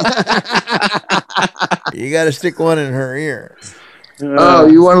 You got to stick one in her ear. Oh,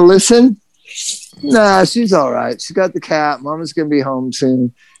 you want to listen? Nah, she's all right. She got the cat. Mama's going to be home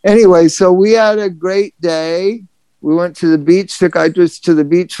soon. Anyway, so we had a great day. We went to the beach, took Idris to the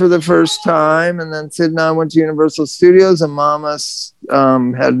beach for the first time, and then Sid and I went to Universal Studios, and Mama's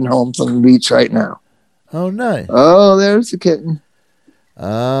heading home from the beach right now. Oh, nice. Oh, there's the kitten.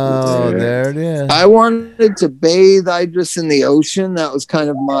 Oh, there it is. I wanted to bathe Idris in the ocean. That was kind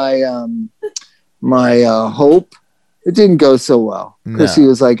of my hope. It didn't go so well because he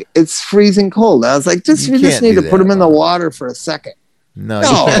was like, it's freezing cold. I was like, you just need to put him in the water for a second. No,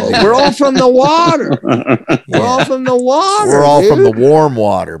 we're all from the water. We're all from the water. We're all from the warm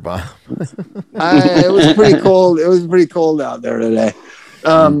water, Bob. It was pretty cold. It was pretty cold out there today.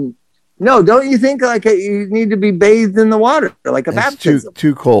 No, don't you think like you need to be bathed in the water like a baptism?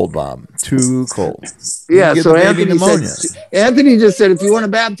 Too cold, Bob. Too cold. Yeah. So Anthony just said, if you want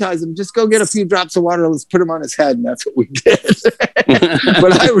to baptize him, just go get a few drops of water. Let's put him on his head, and that's what we did.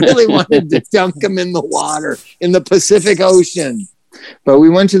 But I really wanted to dunk him in the water in the Pacific Ocean. But we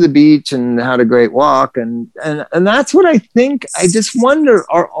went to the beach and had a great walk, and that's what I think. I just wonder,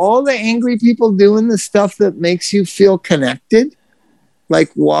 are all the angry people doing the stuff that makes you feel connected?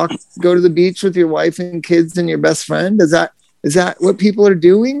 Like go to the beach with your wife and kids and your best friend? Is that what people are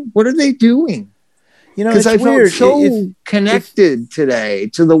doing? What are they doing? You know, because I weird. felt so connected today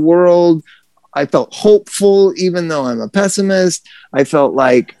to the world. I felt hopeful, even though I'm a pessimist. I felt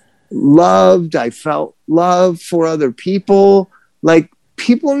like loved. I felt love for other people. Like,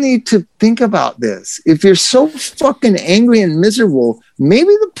 people need to think about this. If you're so fucking angry and miserable,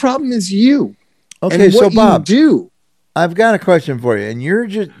 maybe the problem is you. Okay, and so what Bob, you do. I've got a question for you. And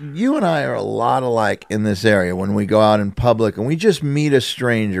you and I are a lot alike in this area when we go out in public and we just meet a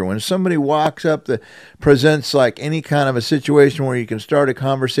stranger. When somebody walks up that presents like any kind of a situation where you can start a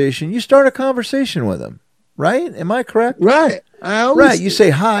conversation, you start a conversation with them, right? Am I correct? Right. Right. You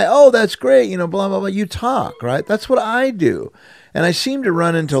say, hi. Oh, that's great. You know, blah, blah, blah. You talk, right? That's what I do. And I seem to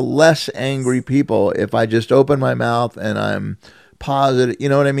run into less angry people if I just open my mouth and I'm positive, you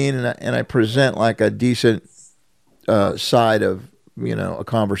know what I mean? And I present like a decent side of, you know, a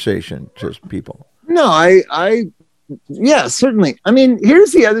conversation to people. No, yeah, certainly. I mean,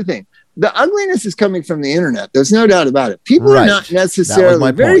 here's the other thing. The ugliness is coming from the internet. There's no doubt about it. People are not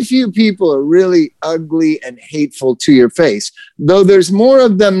necessarily, very few people are really ugly and hateful to your face, though there's more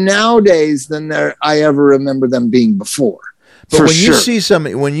of them nowadays than I ever remember them being before. But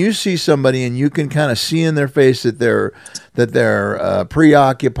when you see somebody and you can kind of see in their face that they're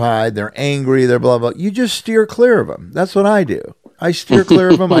preoccupied, they're angry, they're blah, blah, you just steer clear of them. That's what I do. I steer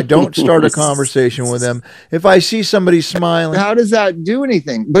clear of them. I don't start a conversation with them. If I see somebody smiling. How does that do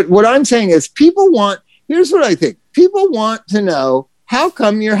anything? But what I'm saying is here's what I think. People want to know, how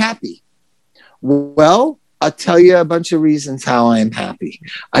come you're happy? Well, I'll tell you a bunch of reasons how I am happy.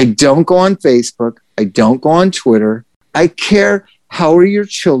 I don't go on Facebook. I don't go on Twitter. I care. How are your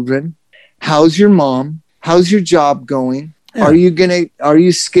children? How's your mom? How's your job going? Yeah. Are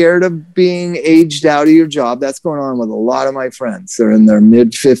you scared of being aged out of your job? That's going on with a lot of my friends. They're in their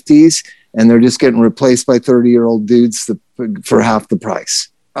mid 50s and they're just getting replaced by 30-year-old dudes for half the price.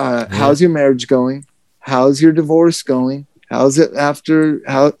 How's your marriage going? How's your divorce going? How's it after?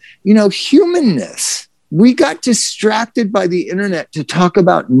 Humanness. We got distracted by the internet to talk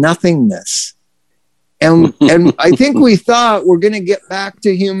about nothingness. And I think we thought we're going to get back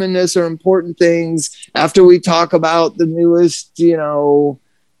to humanness or important things after we talk about the newest,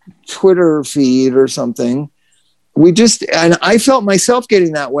 Twitter feed or something. And I felt myself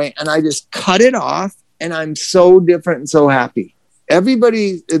getting that way, and I just cut it off, and I'm so different and so happy.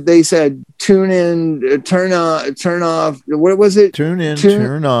 Everybody, they said, tune in, turn off. What was it? Tune in,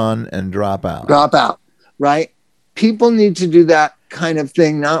 turn on, and drop out. Drop out, right? People need to do that kind of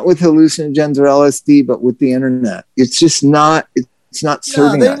thing, not with hallucinogens or LSD, but with the internet. It's just not. It's not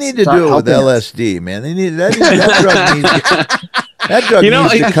serving us. They need to do it with LSD, man. They need that drug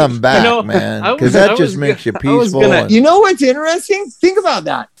needs to come back, man, because that just makes you peaceful. You know what's interesting? Think about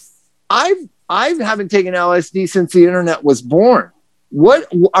that. I haven't taken LSD since the internet was born. What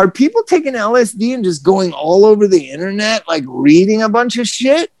are people taking LSD and just going all over the internet, like reading a bunch of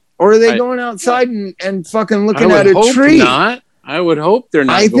shit, or are they going outside and fucking looking at a tree? Not. I would hope they're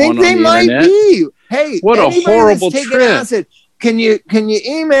not. I think they might be. Hey, what a horrible trip! Acid, can you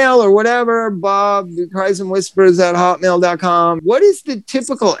email or whatever, Bob, Cries and Whispers @hotmail.com? What is the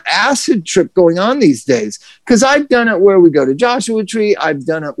typical acid trip going on these days? Because I've done it where we go to Joshua Tree. I've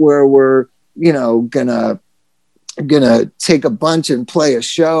done it where we're gonna take a bunch and play a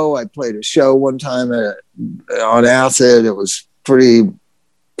show. I played a show one time on acid. It was pretty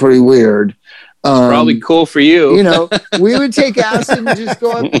weird. Probably cool for you. We would take acid and just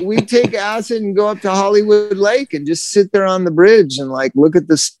go up. We'd take acid and go up to Hollywood Lake and just sit there on the bridge and like look at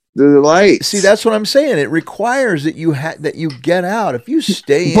the lights. See, that's what I'm saying. It requires that you get out. If you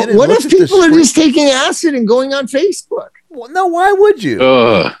stay in, what if people are just taking acid and going on Facebook? Well, no, why would you?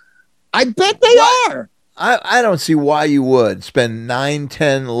 I bet they are. I don't see why you would spend 9,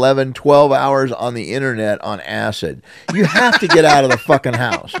 10, 11, 12 hours on the internet on acid. You have to get out of the fucking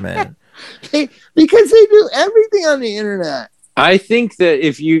house, man. Because they do everything on the internet. I think that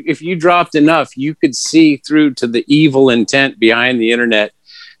if you dropped enough, you could see through to the evil intent behind the internet,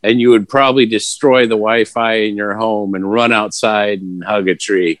 and you would probably destroy the Wi-Fi in your home and run outside and hug a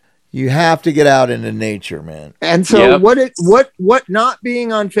tree. You have to get out into nature, man. And so what not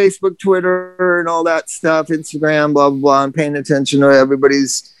being on Facebook, Twitter, and all that stuff, Instagram, blah, blah, blah, and paying attention to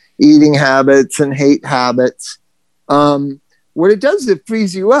everybody's eating habits and hate habits, what it does is it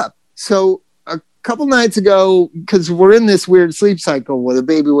frees you up. So a couple nights ago, because we're in this weird sleep cycle where the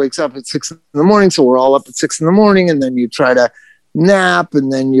baby wakes up at 6 a.m, so we're all up at 6 a.m, and then you try to nap,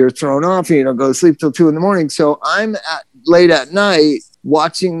 and then you're thrown off and you don't go to sleep till 2 a.m. So I'm late at night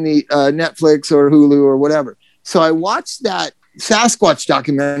watching the Netflix or Hulu or whatever. So I watched that Sasquatch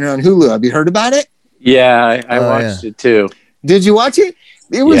documentary on Hulu. Have you heard about it? Yeah, I watched it too. Did you watch it?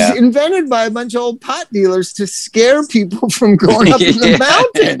 It was invented by a bunch of old pot dealers to scare people from going up in the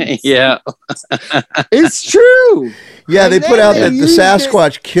mountains. Yeah. It's true. Yeah, they put out that the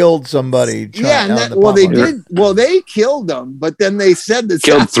Sasquatch killed somebody. They killed them, but then they said the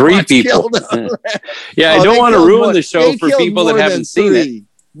killed Sasquatch 3 people. Killed them. Yeah, I don't want to ruin the show for people that haven't seen it.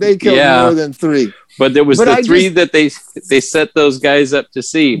 They killed more than 3. But there was the 3 that they set those guys up to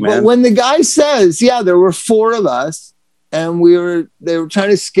see, man. But when the guy says, there were 4 of us, and they were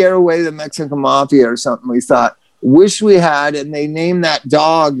trying to scare away the Mexican mafia or something, we thought, wish we had, and they named that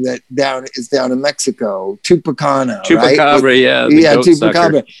dog that is down in Mexico, Chupacabra. Chupacabra, right? Yeah,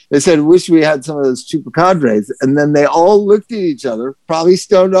 Chupacabra. They said, wish we had some of those Chupacabras. And then they all looked at each other, probably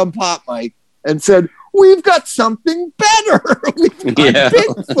stoned on pot, Mike, and said, we've got something better. We've got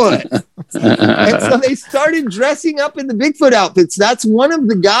Bigfoot. And so they started dressing up in the Bigfoot outfits. That's one of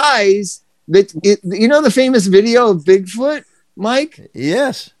the guys the famous video of Bigfoot, Mike?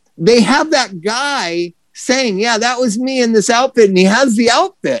 Yes. They have that guy saying, that was me in this outfit, and he has the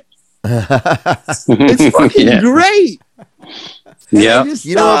outfit. It's fucking great. Yeah.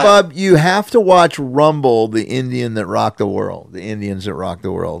 You know what, Bob? You have to watch Rumble, the Indian that rocked the world. The Indians that rocked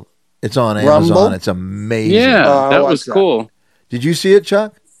the world. It's on Amazon. Rumble? It's amazing. Yeah, that was cool. Did you see it,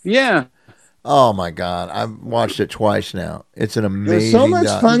 Chuck? Yeah. Oh my God, I've watched it twice now. It's an amazing. There's so much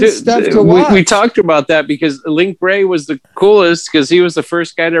fun stuff to watch. We talked about that because Link Bray was the coolest because he was the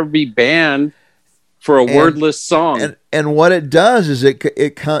first guy to ever be banned for a wordless song. And what it does is that's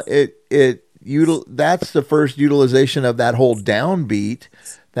the first utilization of that whole downbeat,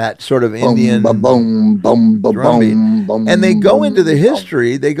 that sort of Indian drum beat. And they go into the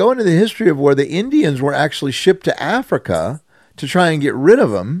history. They go into the history of where the Indians were actually shipped to Africa to try and get rid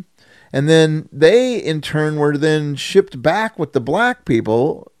of them. And then they, in turn, were then shipped back with the black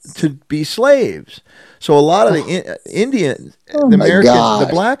people to be slaves. So a lot of the Indians, the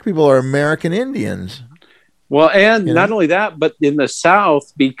black people are American Indians. Well, and not only that, but in the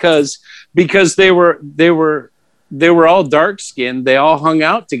South, because they were all dark skinned, they all hung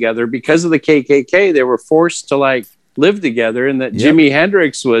out together because of the KKK. They were forced to live together, and that Jimi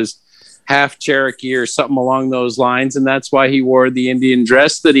Hendrix was half Cherokee or something along those lines, and that's why he wore the Indian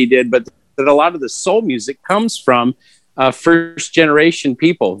dress that he did. But that a lot of the soul music comes from first generation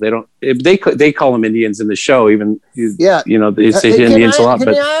people. They call them Indians in the show, even they say Indians a lot. Can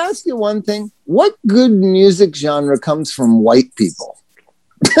I ask you one thing? What good music genre comes from white people?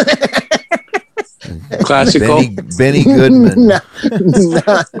 Classical. Benny Goodman. No.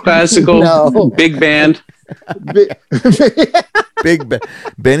 Classical. No. Big band.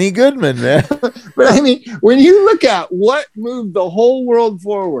 Benny Goodman, man. But I mean, when you look at what moved the whole world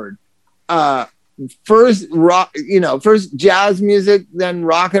forward, first rock, first jazz music, then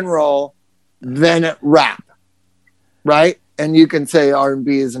rock and roll, then rap, right? And you can say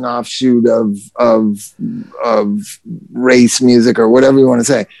R&B is an offshoot of race music or whatever you want to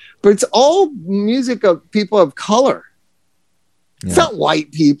say, but it's all music of people of color. Yeah. It's not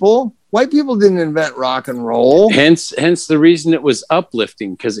white people. White people didn't invent rock and roll. Hence the reason it was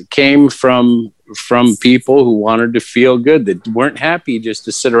uplifting, because it came from people who wanted to feel good, that weren't happy just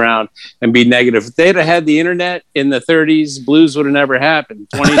to sit around and be negative. If they'd have had the internet in the 30s, blues would have never happened.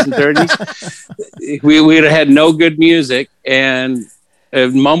 20s and 30s, we would have had no good music, and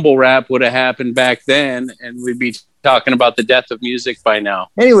mumble rap would have happened back then, and we'd be talking about the death of music by now.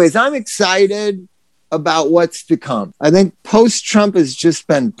 Anyways, I'm excited about what's to come. I think post-Trump has just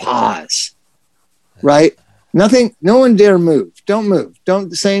been pause, right? Nothing, no one dare move. Don't move.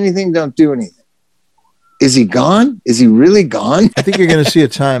 Don't say anything. Don't do anything. Is he gone? Is he really gone? I think you're going to see a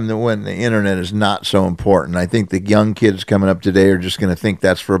time that when the internet is not so important. I think the young kids coming up today are just going to think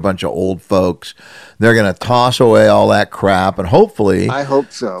that's for a bunch of old folks. They're going to toss away all that crap, and hopefully, I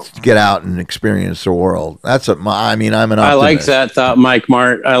hope so, get out and experience the world. I'm an optimist. I like that thought, Mike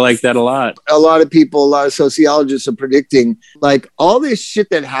Mart. I like that a lot. A lot of sociologists are predicting all this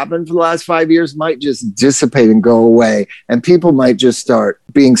shit that happened for the last 5 years might just dissipate and go away, and people might just start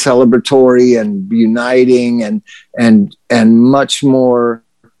being celebratory and uniting and much more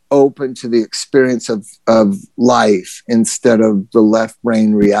open to the experience of life instead of the left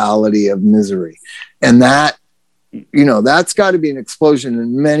brain reality of misery. And that, that's got to be an explosion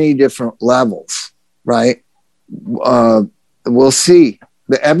in many different levels, right? We'll see.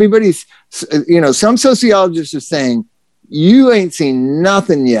 Everybody's, some sociologists are saying, you ain't seen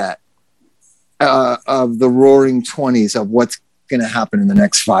nothing yet of the roaring 20s of what's going to happen in the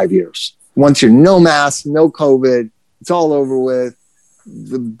next 5 years. Once you're no mask, no COVID, it's all over with.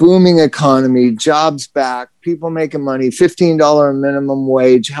 The booming economy, jobs back, people making money, $15 minimum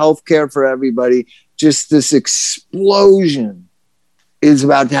wage, healthcare for everybody. Just this explosion is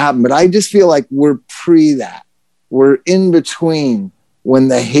about to happen. But I just feel like we're pre that. We're in between when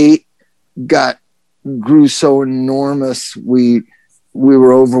the hate grew so enormous. We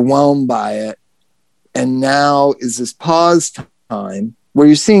were overwhelmed by it. And now is this pause time where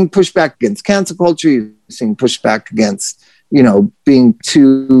you're seeing pushback against cancel culture, you're seeing pushback against, being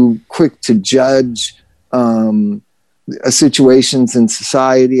too quick to judge situations in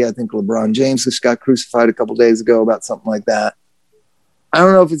society. I think LeBron James just got crucified a couple days ago about something like that. I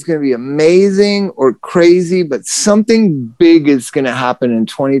don't know if it's going to be amazing or crazy, but something big is going to happen in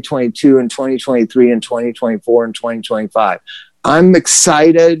 2022 and 2023 and 2024 and 2025. I'm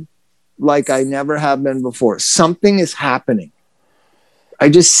excited like I never have been before. Something is happening. I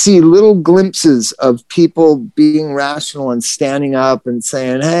just see little glimpses of people being rational and standing up and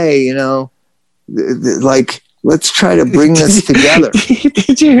saying, hey, let's try to bring this together.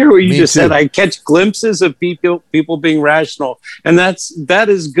 Did you hear what you just too. said? I catch glimpses of people being rational, and that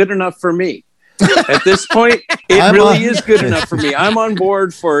is good enough for me. At this point, it really is good enough for me. I'm on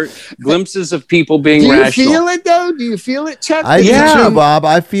board for glimpses of people being rational. Do you feel it, though? Do you feel it, Chuck? I do too, Bob.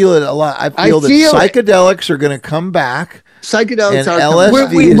 I feel it a lot. I feel that psychedelics are going to come back. Psychedelics are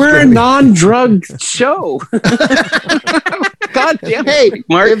LSD coming. We're a non-drug show. God damn it, Hey,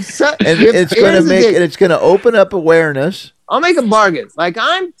 Mark. It's going to open up awareness. I'll make a bargain. Like,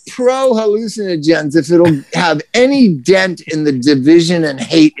 I'm pro hallucinogens if it'll have any dent in the division and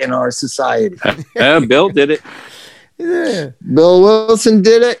hate in our society. Bill did it. Yeah. Bill Wilson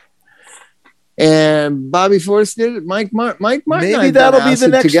did it, and Bobby Force did it. Mike Martin. Maybe that'll be the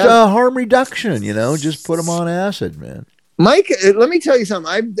next harm reduction. Just put them on acid, man. Mike, let me tell you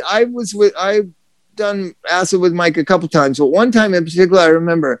something. I've done acid with Mike a couple times, but one time in particular, I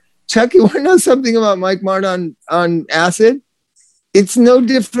remember. Chuck, you want to know something about Mike Mart on acid? It's no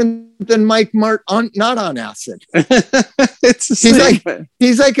different than Mike Mart not on acid.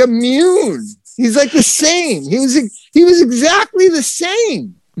 He's like immune. He's like the same. He was exactly the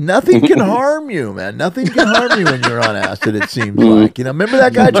same. Nothing can harm you, man. Nothing can harm you when you're on acid, it seems like. Remember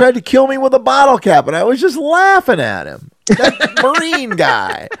that guy tried to kill me with a bottle cap, and I was just laughing at him. That Marine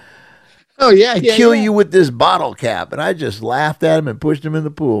guy. Oh, yeah. Kill you with this bottle cap. And I just laughed at him and pushed him in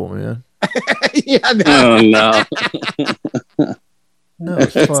the pool, man. Oh, no. No,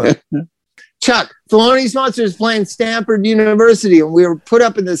 it's fun. Chuck, Thelonious Monster is playing Stanford University, and we were put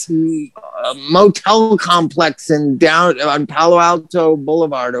up in this motel complex down on Palo Alto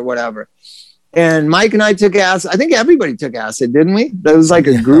Boulevard or whatever. And Mike and I took acid. I think everybody took acid, didn't we? That was like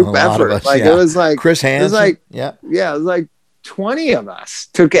a group effort. It was like Chris Hansen. It was like 20 of us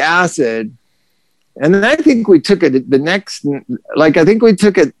took acid. And then I think we took it the next, I think we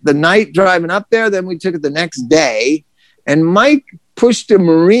took it the night driving up there. Then we took it the next day. And Mike pushed a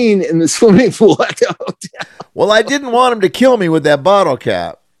Marine in the swimming pool at the hotel. Well, I didn't want him to kill me with that bottle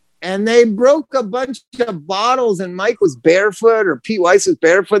cap. And they broke a bunch of bottles, and Mike was barefoot, or Pete Weiss was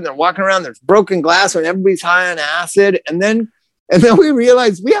barefoot, and they're walking around. There's broken glass when everybody's high on acid. And then we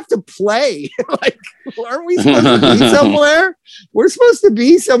realized we have to play. Aren't we supposed to be somewhere? We're supposed to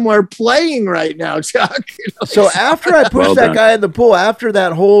be somewhere playing right now, Chuck. So after I pushed that guy in the pool, after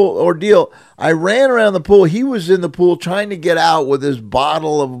that whole ordeal, I ran around the pool. He was in the pool trying to get out with his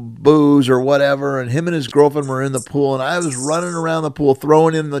bottle of booze or whatever, and him and his girlfriend were in the pool, and I was running around the pool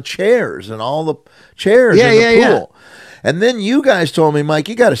throwing in the chairs and all the chairs in the pool. And then you guys told me, Mike,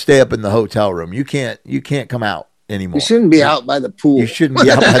 you got to stay up in the hotel room. You can't come out anymore. You shouldn't be out by the pool. You shouldn't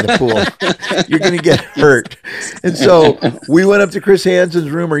be out by the pool. You're going to get hurt. And so we went up to Chris Hansen's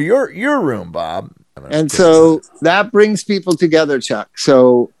room, or your room, Bob. And so that brings people together, Chuck.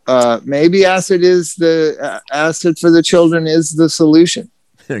 So maybe acid acid for the children is the solution.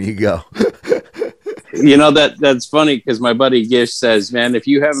 There you go. That's funny because my buddy Gish says, man, if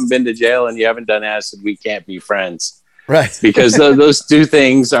you haven't been to jail and you haven't done acid, we can't be friends. Right. Because those two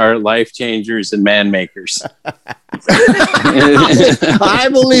things are life changers and man makers.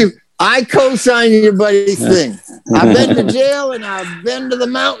 I co-sign your buddy's thing. I've been to jail and I've been to the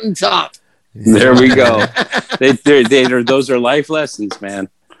mountaintop. There we go. Those are life lessons, man.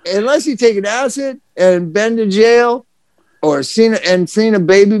 Unless you take an acid and been to jail or seen a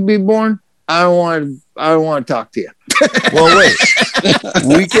baby be born, I don't want to talk to you. Well, wait.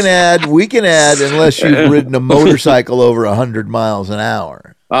 We can add unless you've ridden a motorcycle over 100 miles an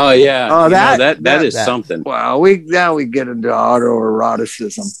hour. Oh yeah. Oh, that is something. Well, now we get into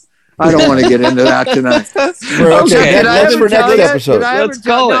autoeroticism. I don't want to get into that tonight. Okay, Did I that's ever for tell next you? episode. Did I ever Let's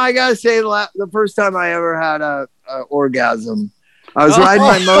tell? call No, it. I gotta say the first time I ever had a orgasm, I was riding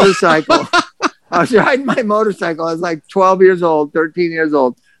my motorcycle. I was riding my motorcycle. I was like 12 years old, 13 years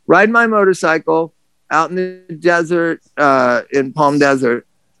old, riding my motorcycle out in the desert, in Palm Desert,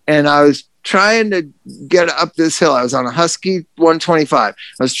 and I was trying to get up this hill. I was on a Husky 125.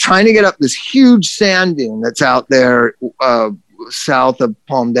 I was trying to get up this huge sand dune that's out there south of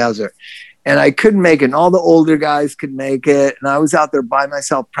Palm Desert. And I couldn't make it. And all the older guys could make it. And I was out there by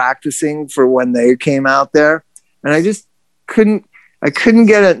myself practicing for when they came out there. And I just couldn't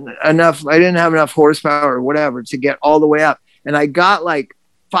get it enough. I didn't have enough horsepower or whatever to get all the way up. And I got like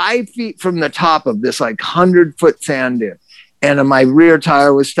 5 feet from the top of this like 100-foot sand dune. And my rear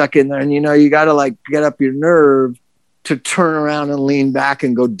tire was stuck in there. And, you got to like get up your nerve to turn around and lean back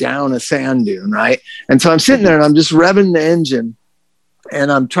and go down a sand dune, right? And so I'm sitting there and I'm just revving the engine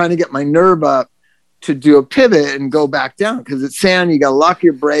and I'm trying to get my nerve up to do a pivot and go back down because it's sand. You got to lock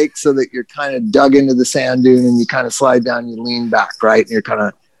your brakes so that you're kind of dug into the sand dune and you kind of slide down, you lean back, right? And you're kind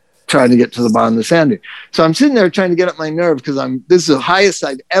of trying to get to the bottom of the sand dune. So I'm sitting there trying to get up my nerve because this is the highest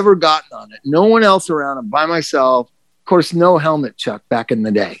I'd ever gotten on it. No one else around. I'm by myself. Of course, no helmet, Chuck, back in the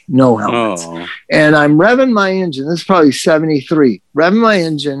day. No helmets. Oh. And I'm revving my engine. This is probably 73. Revving my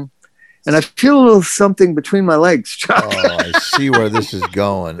engine. And I feel a little something between my legs, Chuck. Oh, I see where this is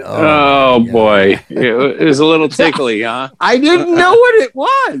going. Oh, my God. boy. It was a little tickly, huh? I didn't know what it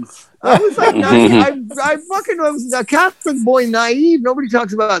was. I was like, I fucking was a Catholic boy, naive. Nobody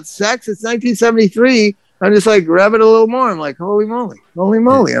talks about sex. It's 1973. I'm just like revving a little more. I'm like, holy moly.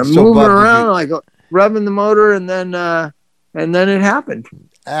 I'm So, moving Bob, around, like revving the motor, and then it happened.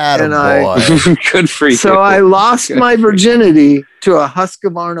 Attaboy. Good for you. So I lost my virginity to a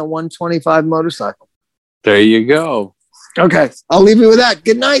Husqvarna 125 motorcycle. There you go. Okay, I'll leave you with that.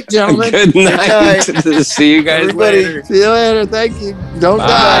 Good night, gentlemen. Good night. See you guys Everybody. later. See you later. Thank you. Don't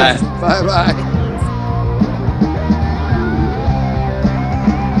Bye. die. Bye-bye.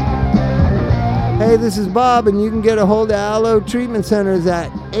 Hey, this is Bob, and you can get a hold of Allo Treatment Centers at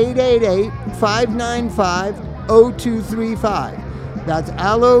 888-595-0235. That's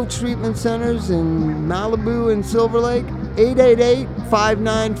Allo Treatment Centers in Malibu and Silver Lake,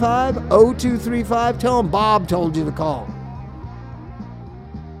 888-595-0235. Tell them Bob told you to call.